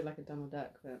suppose I could do it like a Donald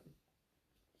Duck, but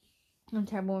I'm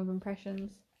terrible with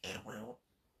impressions.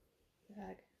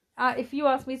 Dag. If you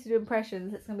ask me to do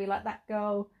impressions, it's going to be like that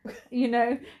girl, you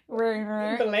know.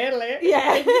 Beladle.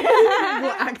 Yeah.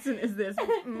 What accent is this?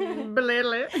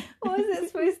 Beladle. What is it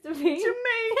supposed to be? Jamaican.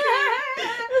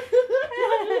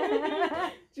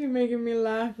 You're making me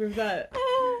laugh with that.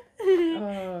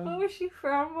 What was she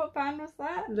from? What band was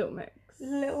that? Little Mix.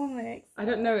 Little Mix. I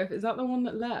don't know is that the one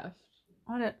that left?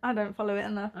 I don't follow it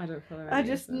enough. I don't follow it. I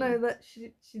just know that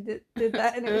she did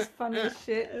that and it was funny as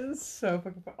shit. It was so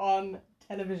fucking fun. On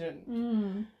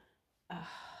television. Oh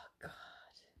god.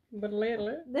 But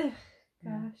lately. Gosh.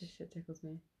 Yeah, this shit tickles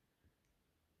me.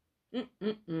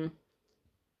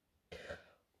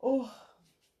 Oh.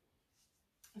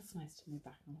 It's nice to be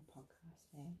back on a podcast,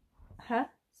 eh? Huh?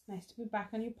 It's nice to be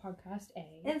back on your podcast,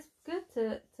 eh? It's good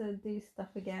to do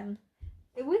stuff again.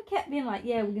 We kept being like,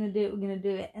 yeah, we're gonna do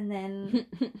it, and then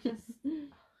just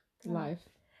life.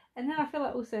 And then I feel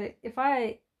like also if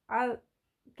I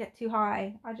get too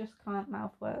high, I just can't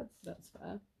mouth words. That's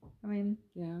fair. I mean,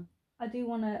 yeah, I do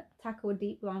want to tackle a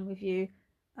deep one with you,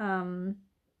 in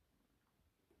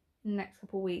the next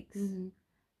couple of weeks. Mm-hmm.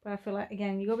 But I feel like,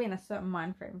 again, you got to be in a certain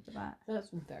mind frame for that. That's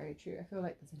very true. I feel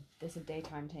like there's a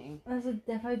daytime thing. There's a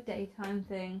defo daytime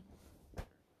thing.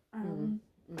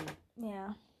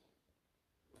 Yeah.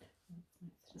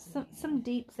 Some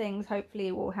deep things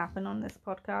hopefully will happen on this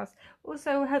podcast.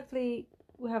 Also, hopefully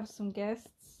we'll have some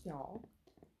guests. Yeah.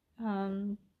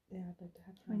 Yeah, I'd like to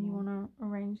have when you want to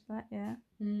arrange that, yeah.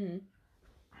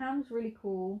 Ham's really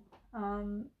cool.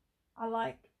 I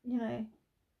like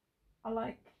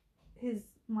his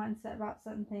mindset about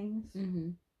certain things.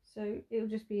 So it'll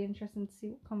just be interesting to see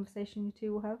what conversation you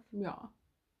two will have. Yeah.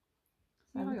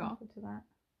 So I'm looking forward to that.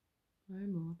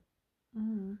 I'm not.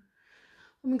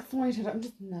 I'm excited. I'm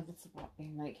just nervous about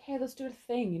being like, hey, let's do a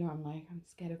thing. You know, I'm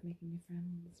scared of making new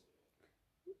friends.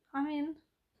 I mean,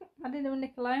 I did it with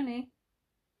Nickelodeon.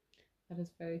 That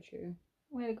is very true.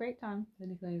 We had a great time. The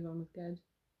Nickelodeon one was good.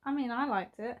 I mean, I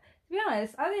liked it. To be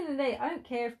honest, at the end of the day, I don't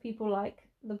care if people like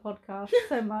the podcast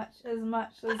so much as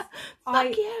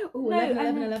Fuck you! Oh, no,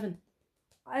 11.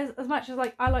 As much as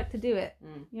like I like to do it. You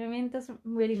know what I mean? It doesn't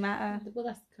really matter. Well,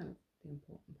 that's kind of the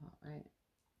important part, right?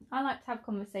 I like to have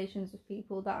conversations with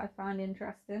people that I find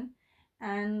interesting,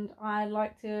 and I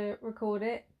like to record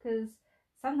it because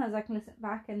sometimes I can listen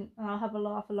back and I'll have a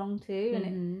laugh along too. And do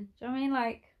you know what I mean?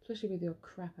 Like, especially with your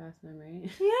crap ass memory.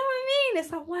 You know what I mean?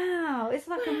 It's like, wow, it's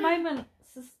like a moment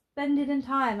suspended in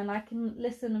time, and I can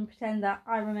listen and pretend that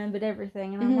I remembered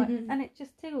everything, and I'm like, and it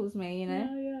just tickles me, you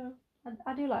know. Yeah.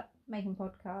 I do like making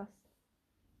podcasts.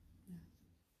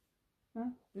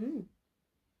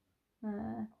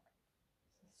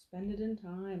 Suspended in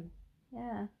time.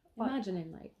 Yeah.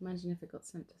 Imagine if it got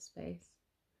sent to space.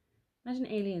 Imagine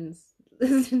aliens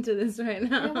listening to this right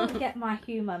now. They wouldn't get my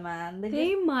humour, man.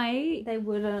 They might. They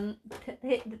wouldn't.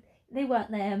 They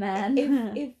weren't there, man.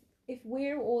 If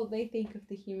we're all they think of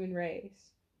the human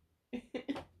race.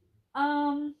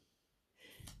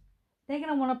 They're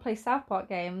gonna want to play South Park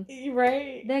games.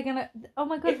 Right. They're gonna. Oh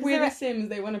my god. If we're the Sims,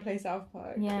 they want to play South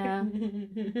Park. Yeah.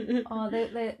 Oh,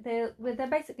 they're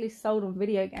basically sold on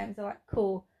video games. They're like,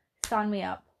 cool, sign me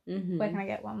up. Where can I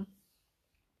get one?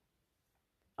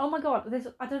 Oh my god,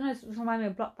 I don't know, this reminds me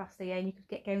of Blockbuster, yeah, and you could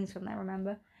get games from there,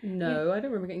 remember? No, I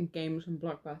don't remember getting games from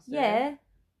Blockbuster. Yeah.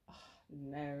 Oh,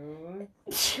 no.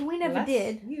 We never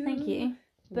did, you. thank you.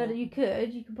 But you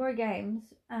could borrow games.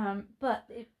 But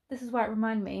this is why it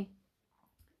reminded me.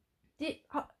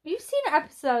 You've seen an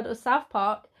episode of South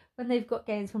Park when they've got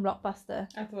games from Blockbuster?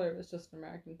 I thought it was just an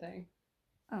American thing.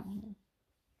 Oh.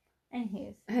 And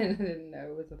here's. I didn't know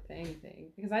it was a thing,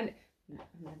 because I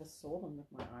never saw them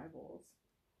with my eyeballs.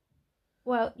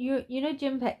 Well, you know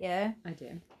Jim Pett, yeah? I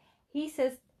do. He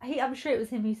says, I'm sure it was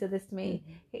him who said this to me.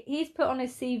 He's put on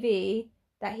his CV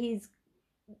that he's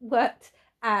worked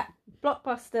at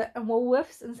Blockbuster and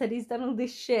Woolworths and said he's done all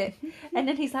this shit. And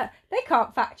then he's like, they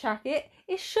can't fact check it.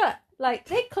 It's shut. Like,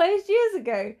 they closed years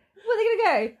ago. Where are they going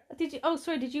to go?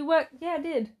 Did you work? Yeah, I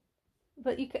did.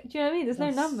 But do you know what I mean? There's no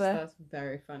number. That's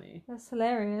very funny. That's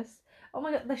hilarious. Oh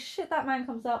my god, the shit that man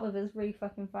comes up with is really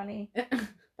fucking funny.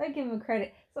 Don't give him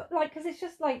credit. So, like, because it's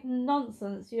just like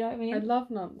nonsense, you know what I mean? I love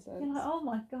nonsense. You're like, oh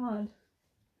my god.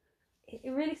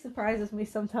 It really surprises me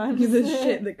sometimes. The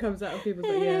shit that comes out of people's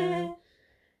like,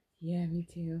 yeah, me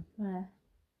too. Yeah.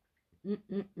 Yeah.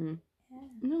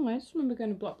 No, I just remember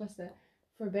going to Blockbuster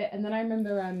for a bit, and then I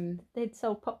remember they'd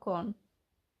sell popcorn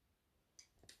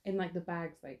in like the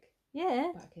bags, like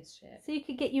back his shit. So you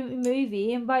could get your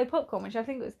movie and buy popcorn, which I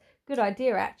think was a good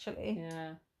idea actually.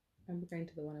 Yeah. I remember going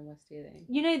to the one in West Ealing.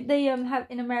 You know, they have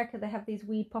in America, they have these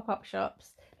weed pop-up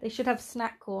shops. They should have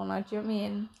snack corner, do you know what I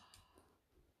mean?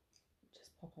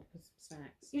 Just pop up with some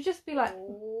snacks. You just be like,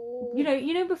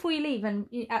 you know, before you leave and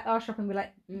at our shop and be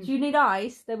like, do you need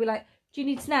ice? They'll be like, do you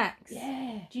need snacks?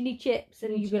 Yeah. Do you need chips?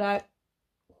 And you'd be like,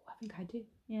 I think I do.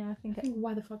 Yeah, I think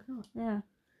why the fuck not? Yeah.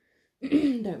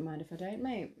 Don't mind if I don't,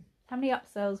 mate. How many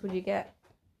upsells would you get?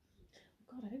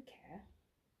 God, I don't care.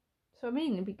 So I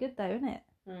mean, it'd be good though, isn't it?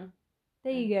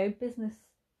 There you go, business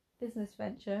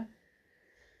venture.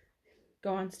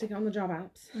 Go on, stick it on the job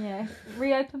apps. Yeah,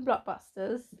 reopen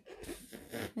Blockbusters.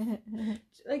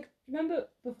 Like, remember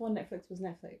before Netflix was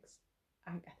Netflix?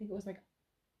 I think it was like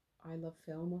I Love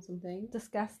Film or something.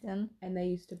 Disgusting. And they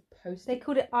used to post. They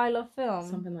called it I Love Film.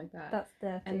 Something like that. That's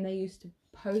dirty. And they used to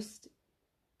post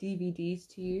DVDs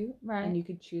to you, right? And you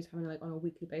could choose how many, like, on a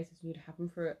weekly basis, and you'd have them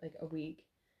for like a week,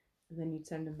 and then you'd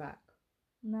send them back.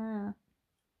 Nah.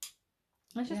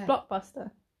 It's just Blockbuster.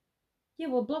 Yeah,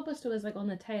 well, Blockbuster was like on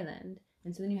the tail end,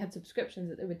 and so then you had subscriptions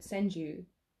that they would send you,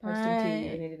 posting to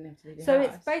you, and they didn't have to leave your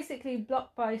house. It's basically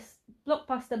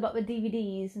Blockbuster, but with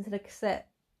DVDs instead of cassette.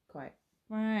 Quite.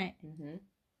 Right.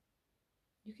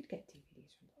 You could get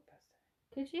DVDs from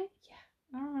Blockbuster. Could you? Yeah.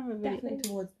 I don't remember Definitely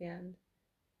towards the end.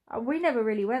 We never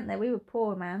really went there. We were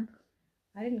poor, man.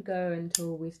 I didn't go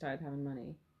until we started having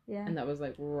money. Yeah. And that was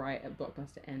like right at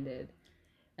Blockbuster ended.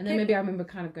 And then maybe I remember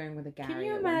kind of going with a Gary. Can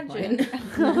you at imagine?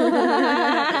 One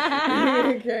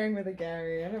point. Going with a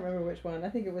Gary. I don't remember which one. I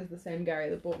think it was the same Gary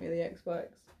that bought me the Xbox.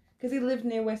 Because he lived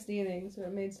near West Ealing, so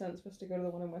it made sense for us to go to the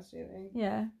one in West Ealing.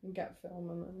 Yeah. And get film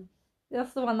and then...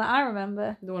 That's the one that I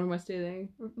remember. The one in West Ealing?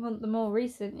 The more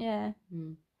recent, yeah.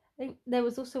 Hmm. I think there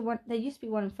was also one... There used to be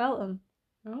one in Feltham.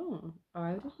 Oh.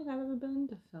 I don't think I've ever been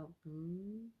to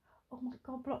Feltham. Oh my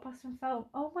god, Blockbuster in Feltham.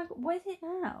 Oh my god, what is it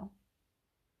now?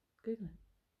 Google it.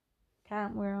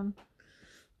 Can't, we're on.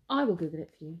 I will Google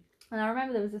it for you. And I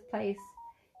remember there was this place,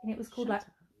 and it was called Shut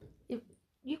like...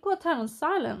 You've got to turn on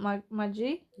silent, my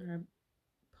G. I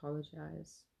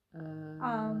apologise.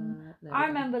 I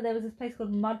remember there was this place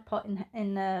called Mud Pot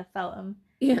in Feltham.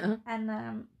 Yeah. And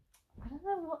I don't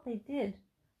know what they did,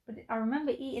 but I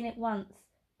remember eating it once.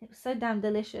 It was so damn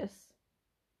delicious.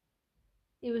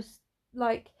 It was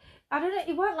like, I don't know,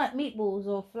 it weren't like meatballs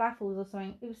or falafels or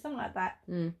something. It was something like that.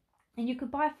 Mm. And you could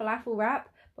buy a falafel wrap,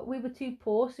 but we were too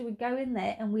poor, so we'd go in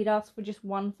there and we'd ask for just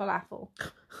one falafel.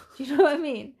 Do you know what I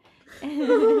mean?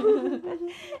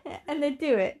 And they'd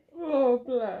do it. Oh,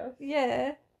 bless.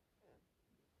 Yeah.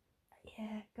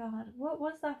 Yeah, God. What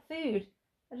was that food?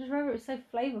 I just remember it was so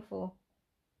flavourful.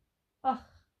 Ugh.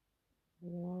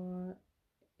 What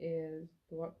is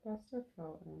Blockbuster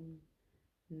Feltham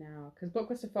now? Because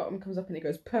Blockbuster Feltham comes up and it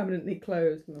goes permanently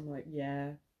closed, and I'm like,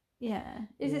 yeah. Yeah.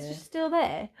 Is it Yeah. just still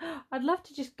there? I'd love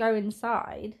to just go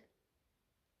inside.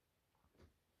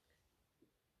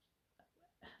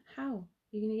 How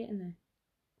are you going to get in there?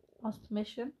 Ask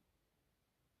permission.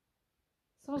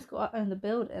 Someone's got to own the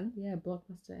building. Yeah,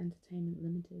 Blockbuster Entertainment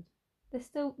Limited.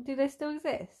 Do they still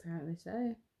exist? Apparently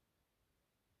so.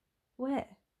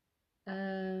 Where? I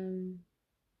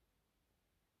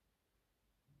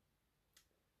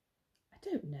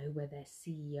don't know where their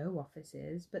CEO office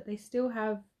is, but they still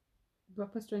have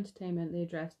Blockbuster Entertainment, the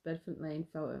address, Bedford Lane,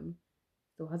 Feltham.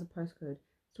 Still has a postcode.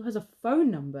 Still has a phone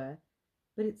number,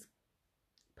 but it's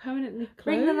permanently closed.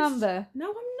 Ring the number. No,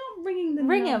 I'm not ringing the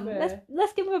Ring number. him.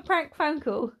 Let's give him a prank phone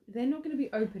call. They're not going to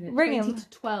be open at Ring 20 him. to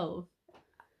 12.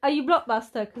 Are you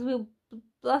Blockbuster? Because we'll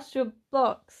blast your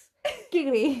blocks.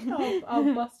 Giggly.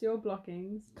 I'll bust your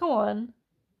blockings. Come on.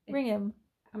 Ring him.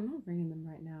 I'm not ringing them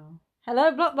right now.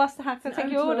 Hello, Blockbuster. How can I It's an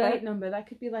take your order? 0208 number. That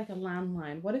could be like a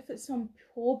landline. What if it's some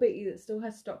poor bitty that still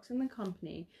has stocks in the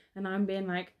company, and I'm being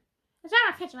like, Is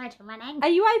our refrigerator running? Are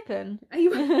you open? "Are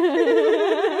you?" Are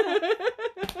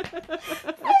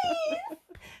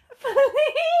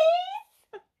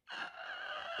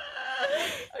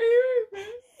you open?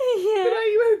 Yeah. But are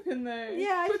you open though?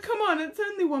 Yeah, But come on, it's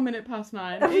only 9:01.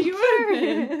 I'm Are you open?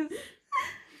 curious.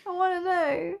 I want to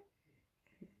know.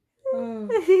 Oh,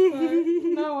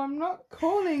 no, I'm not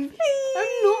calling.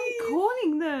 I'm not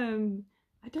calling them.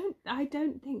 I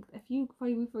don't think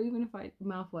even if I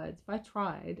mouth words, if I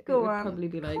tried, Go it would on. probably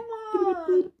be like. Come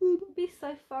on. It'd be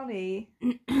so funny.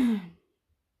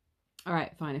 All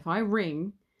right, fine. If I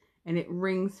ring, and it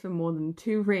rings for more than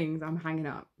 2 rings, I'm hanging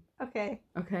up. Okay.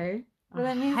 Okay. Well,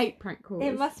 I that means hate prank calls.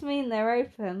 It must mean they're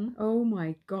open. Oh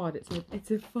my god!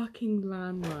 It's a fucking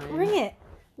landline. Ring it.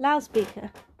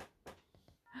 Loudspeaker.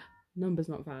 Number's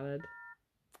not valid.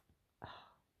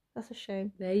 That's a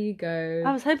shame. There you go.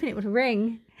 I was hoping it would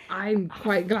ring. I'm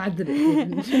quite glad that it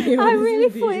didn't. to be I honest really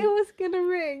with thought you. it was going to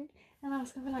ring. And I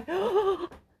was going to be like, oh,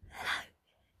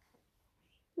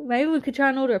 hello. Maybe we could try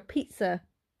and order a pizza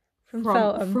from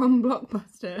Feltham. From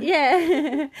Blockbuster.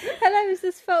 Yeah. Hello, is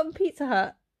this Feltham Pizza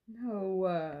Hut? No.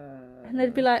 And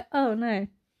they'd be like, oh, no.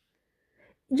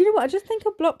 You know what? I just think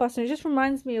of Blockbuster. It just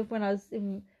reminds me of when I was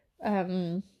in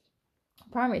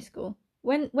primary school.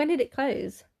 When did it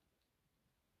close?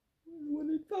 When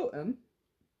did Feltham?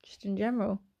 Just in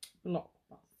general.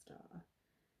 Blockbuster.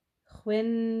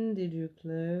 When did you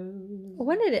close?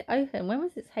 When did it open? When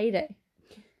was its heyday?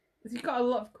 You've got a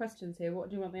lot of questions here. What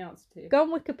do you want the answer to? Go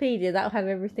on Wikipedia. That'll have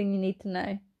everything you need to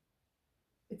know.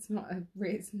 It's not a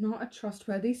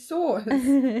trustworthy source.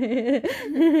 You That's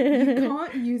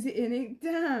can't use it in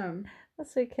exam.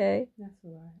 okay. That's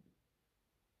alright.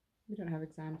 We don't have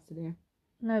exams to do.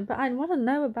 No, but I want to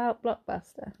know about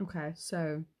Blockbuster. Okay,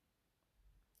 so.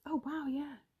 Oh wow,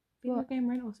 yeah. Video What? game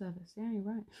rental service. Yeah, you're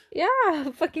right. Yeah,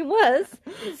 it fucking was.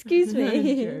 Excuse me.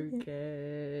 I'm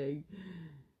joking.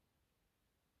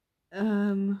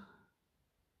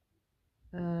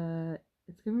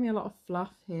 It's giving me a lot of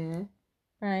fluff here.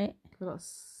 Right. A lot of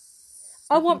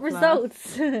I want stuffy fluff.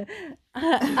 results.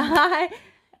 I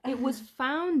It was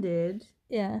founded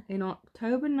Yeah. In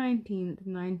October 19th,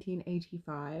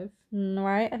 1985.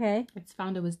 Right, okay. Its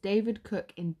founder was David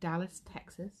Cook in Dallas,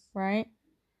 Texas. Right.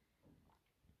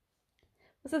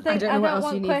 What's the thing? I don't know what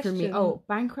else you need question. from me. Oh,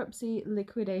 bankruptcy,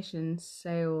 liquidation,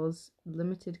 sales,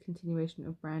 limited continuation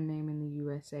of brand name in the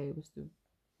USA was the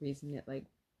reason it like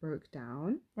broke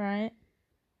down. Right.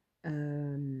 I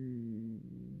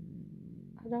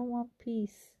don't want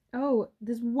peace. Oh,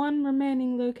 there's one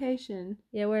remaining location.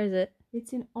 Yeah, where is it?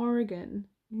 It's in Oregon,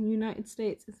 in the United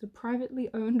States. It's a privately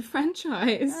owned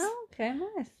franchise. Oh, okay,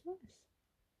 nice.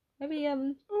 Maybe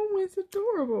Oh, it's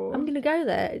adorable. I'm gonna go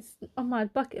there. It's on my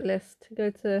bucket list to go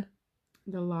to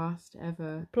the last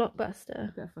ever Blockbuster.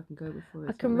 I better fucking go before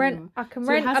I can rent so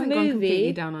a it hasn't movie. Gone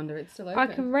completely down under. It's still open. I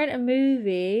can rent a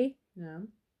movie. Yeah.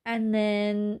 And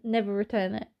then never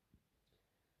return it.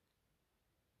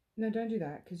 No, don't do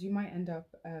that because you might end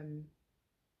up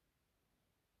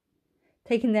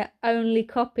taking the only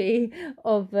copy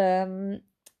of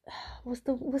what's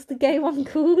the gay one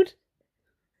called?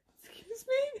 Excuse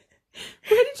me.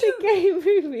 Where did you gay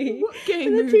movie? What gay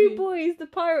the movie? Two boys, the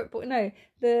pirate boy. No,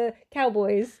 the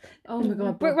cowboys. Oh my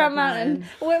god, Brokeback Mountain.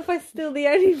 What if I steal the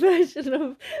only version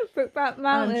of Brokeback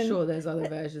Mountain? I'm sure there's other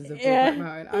versions of Brokeback Yeah.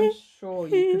 Mountain. I'm sure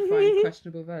you could find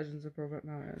questionable versions of Brokeback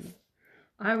Mountain.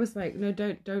 I was like, no,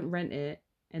 don't rent it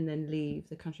and then leave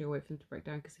the country and wait for them to break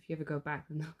down because if you ever go back,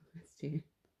 then they'll arrest you.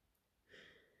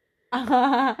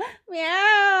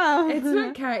 Meow. It's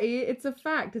not catty. It's a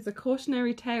fact. It's a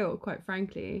cautionary tale, quite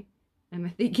frankly. And I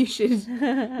think you should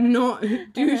not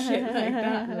do shit like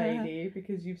that, lady,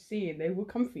 because you've seen they will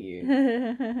come for you.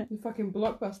 The fucking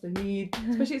Blockbuster need,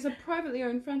 especially it's a privately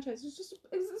owned franchise. It's just a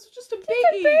baby. It's just a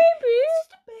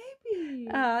baby.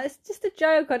 It's just a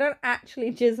joke. I don't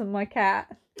actually jizz on my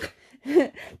cat.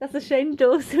 That's a Shane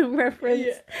Dawson reference.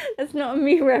 Yeah. That's not a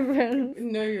me reference.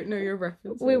 No, your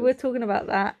reference. We were talking about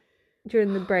that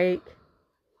during the break.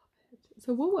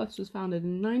 So Woolworths was founded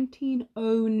in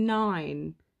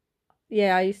 1909.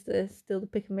 Yeah, I used to steal the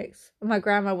pick and mix. My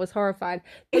grandma was horrified.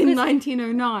 In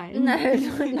 1909? No,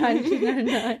 not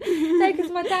 1909. No,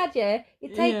 because my dad,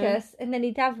 he'd take us and then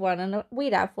he'd have one and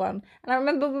we'd have one. And I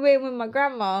remember being with my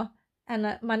grandma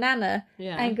and my nana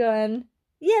and going,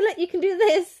 yeah, look, you can do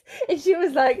this. And she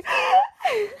was like,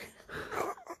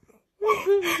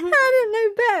 I didn't know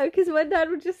better because my dad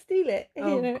would just steal it.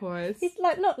 Of course. He's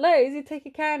like, not loads, he'd take a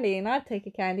candy and I'd take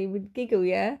a candy and we'd giggle,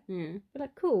 yeah? Yeah. We're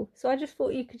like, cool. So I just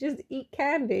thought you could just eat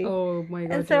candy. Oh my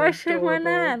god. And so I showed my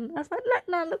nan. I was like, look,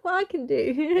 Nan, look what I can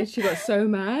do. And she got so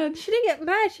mad. She didn't get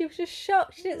mad, she was just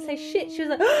shocked. She didn't say shit. She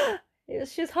was like,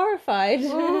 she was horrified.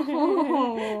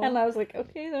 Oh. And I was like,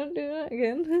 okay, don't do that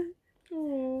again.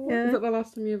 Oh. Yeah. Is that the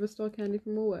last time you ever stole candy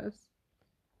from Woolworths?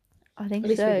 I think At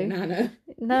least so. with your nana.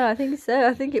 No, I think so.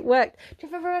 I think it worked. Do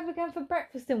you ever go for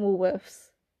breakfast in Woolworths?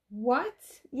 What?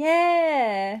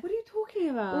 Yeah. What are you talking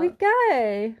about? We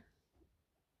go.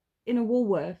 In a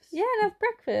Woolworths? Yeah, and have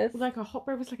breakfast. Like a hot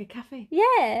breakfast, like a cafe?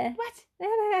 Yeah. What? They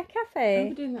had a I cafe.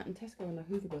 remember doing that in Tesco in the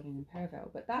Hoover Building in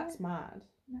Perivale, but that's mad.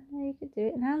 No, you could do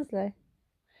it in Hounslow.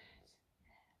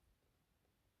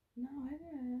 No, I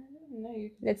don't know. You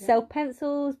could They'd sell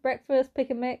pencils, breakfast, pick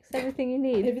and mix, everything you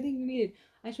need. everything you needed.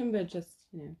 I just remember just,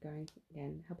 going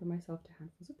again, helping myself to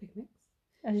handfuls of pick mix.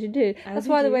 As you do. As That's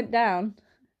you why they do. went down.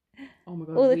 Oh my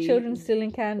god. All the children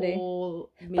stealing candy. All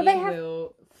me, But they have-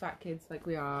 Will, fat kids like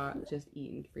we are, just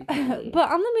eating free candy. But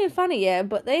I'm not being funny, yeah,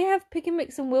 but they have pick and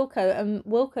mix and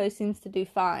Wilco seems to do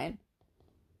fine.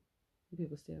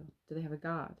 People steal. Do they have a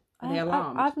guard? Are they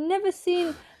alarmed? I've never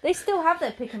seen. They still have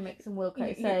their pick and mix and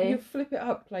Wilco, so. You flip it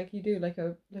up like you do, like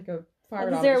a fire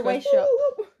alarm. zero that waste goes, shop.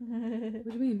 "Whoop, whoop." What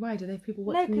do you mean? Why do they have people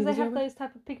No, watching? because they the zero have those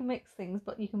type of pick and mix things,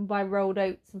 but you can buy rolled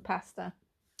oats and pasta.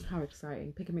 How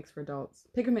exciting! Pick a mix for adults.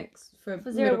 Pick a mix for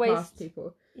zero middle class waste.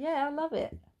 people. Yeah, I love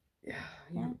it. Yeah,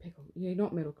 you're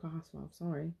not middle class, love.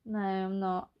 Sorry. No, I'm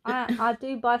not. I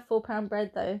do buy £4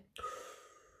 bread though.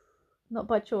 Not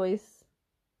by choice.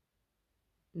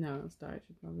 No, it's dietary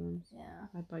problems. Yeah.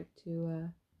 I'd like to.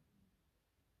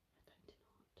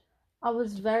 I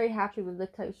was very happy with the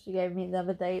toast you gave me the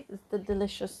other day. It was the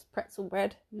delicious pretzel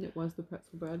bread. It was the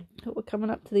pretzel bread. We're coming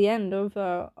up to the end of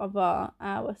our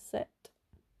hour set.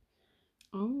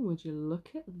 Oh, would you look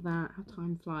at that? How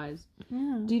time flies.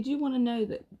 Yeah. Did you want to know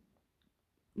that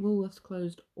Woolworths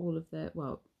closed all of their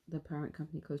parent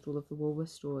company closed all of the Woolworths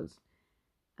stores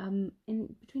in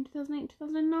between 2008 and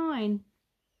 2009?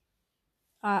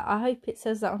 I hope it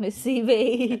says that on his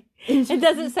CV. It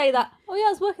doesn't say that. Oh yeah,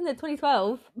 I was working there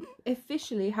 2012.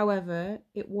 Officially, however,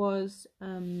 it was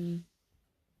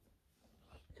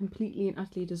completely and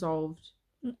utterly dissolved.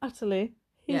 Utterly.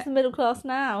 Who's Yeah. the middle class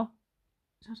now?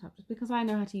 Shut up. Just because I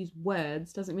know how to use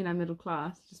words doesn't mean I'm middle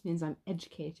class. It just means I'm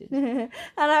educated. And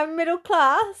I'm middle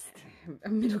class.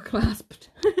 I'm middle classed.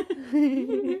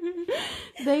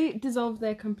 They dissolved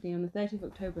their company on the 30th of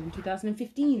October in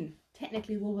 2015.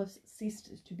 Technically, Woolworths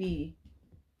ceased to be.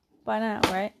 By now,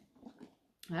 right?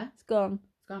 Huh? It's gone.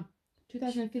 It's gone.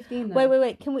 2015. Though.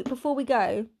 Wait. Can we, before we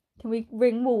go, can we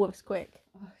ring Woolworths quick?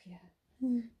 Oh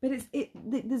yeah. But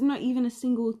there's not even a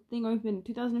single thing open.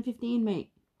 2015, mate.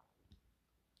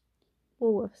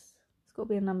 Woolworths. It's got to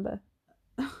be a number.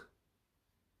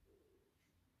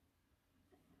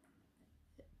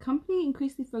 Company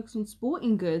increasingly focused on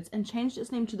sporting goods and changed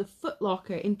its name to the Foot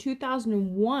Locker in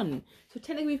 2001. So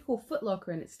technically it's called Foot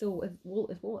Locker and it's still it's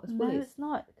Woolies. No, it's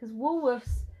not, because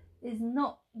Woolworths is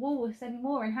not Woolworths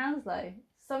anymore in Hounslow.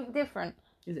 It's something different.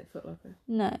 Is it Foot Locker?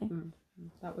 No.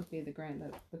 That would be the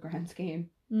grand scheme.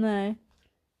 No.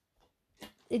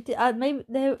 Maybe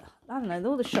they. I don't know.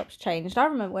 All the shops changed. I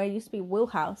remember where it used to be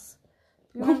Wheelhouse.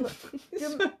 Do you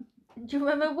remember? do you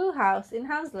remember Wheelhouse in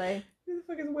Hounslow? Who the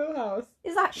fuck is Wheelhouse?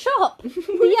 Is that shop? The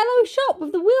yellow shop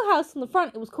with the Wheelhouse on the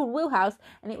front. It was called Wheelhouse,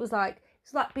 and it was like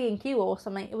B&Q or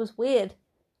something. It was weird.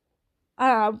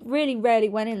 I really rarely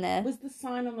went in there. Was the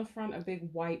sign on the front a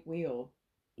big white wheel?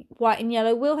 White and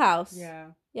yellow Wheelhouse. Yeah.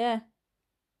 Yeah.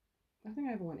 I think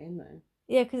I ever went in there.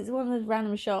 Yeah, because it's one of those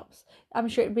random shops. I'm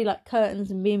sure it'd be like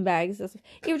curtains and beanbags. It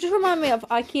would just remind me of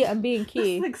IKEA and B&Q.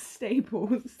 It's like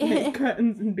staples, like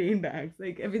curtains and beanbags,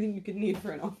 like everything you could need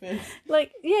for an office.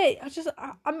 Like, yeah,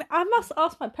 I must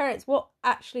ask my parents what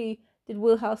actually did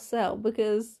Wheelhouse sell,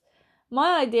 because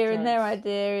my idea and their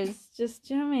idea is just,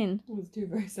 do you know what I mean? It was two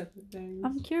very separate things.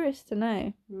 I'm curious to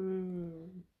know.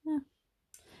 Yeah.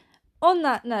 On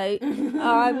that note,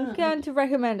 I'm going to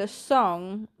recommend a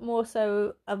song, more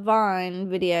so a Vine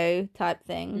video type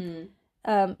thing.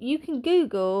 You can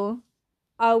Google,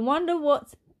 I wonder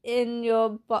what's in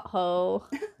your butthole.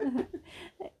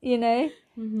 You know?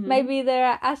 Mm-hmm. Maybe there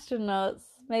are astronauts.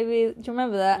 Maybe, do you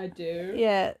remember that? I do.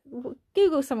 Yeah.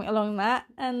 Google something along that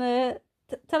and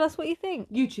tell us what you think.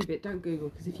 YouTube it, don't Google,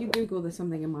 because if you Google there's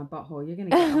something in my butthole, you're going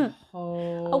to get a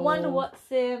whole... I wonder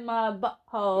what's in my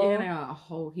butthole. You're going to get a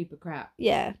whole heap of crap.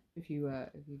 Yeah. If you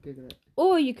Google it.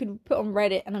 Or you could put on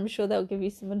Reddit and I'm sure they'll give you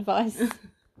some advice.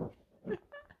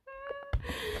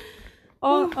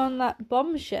 on that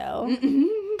bombshell.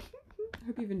 I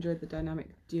hope you've enjoyed the dynamic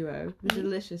duo. The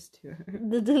delicious duo.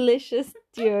 The delicious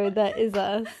duo that is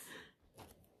us.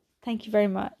 Thank you very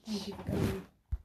much. Thank you for coming.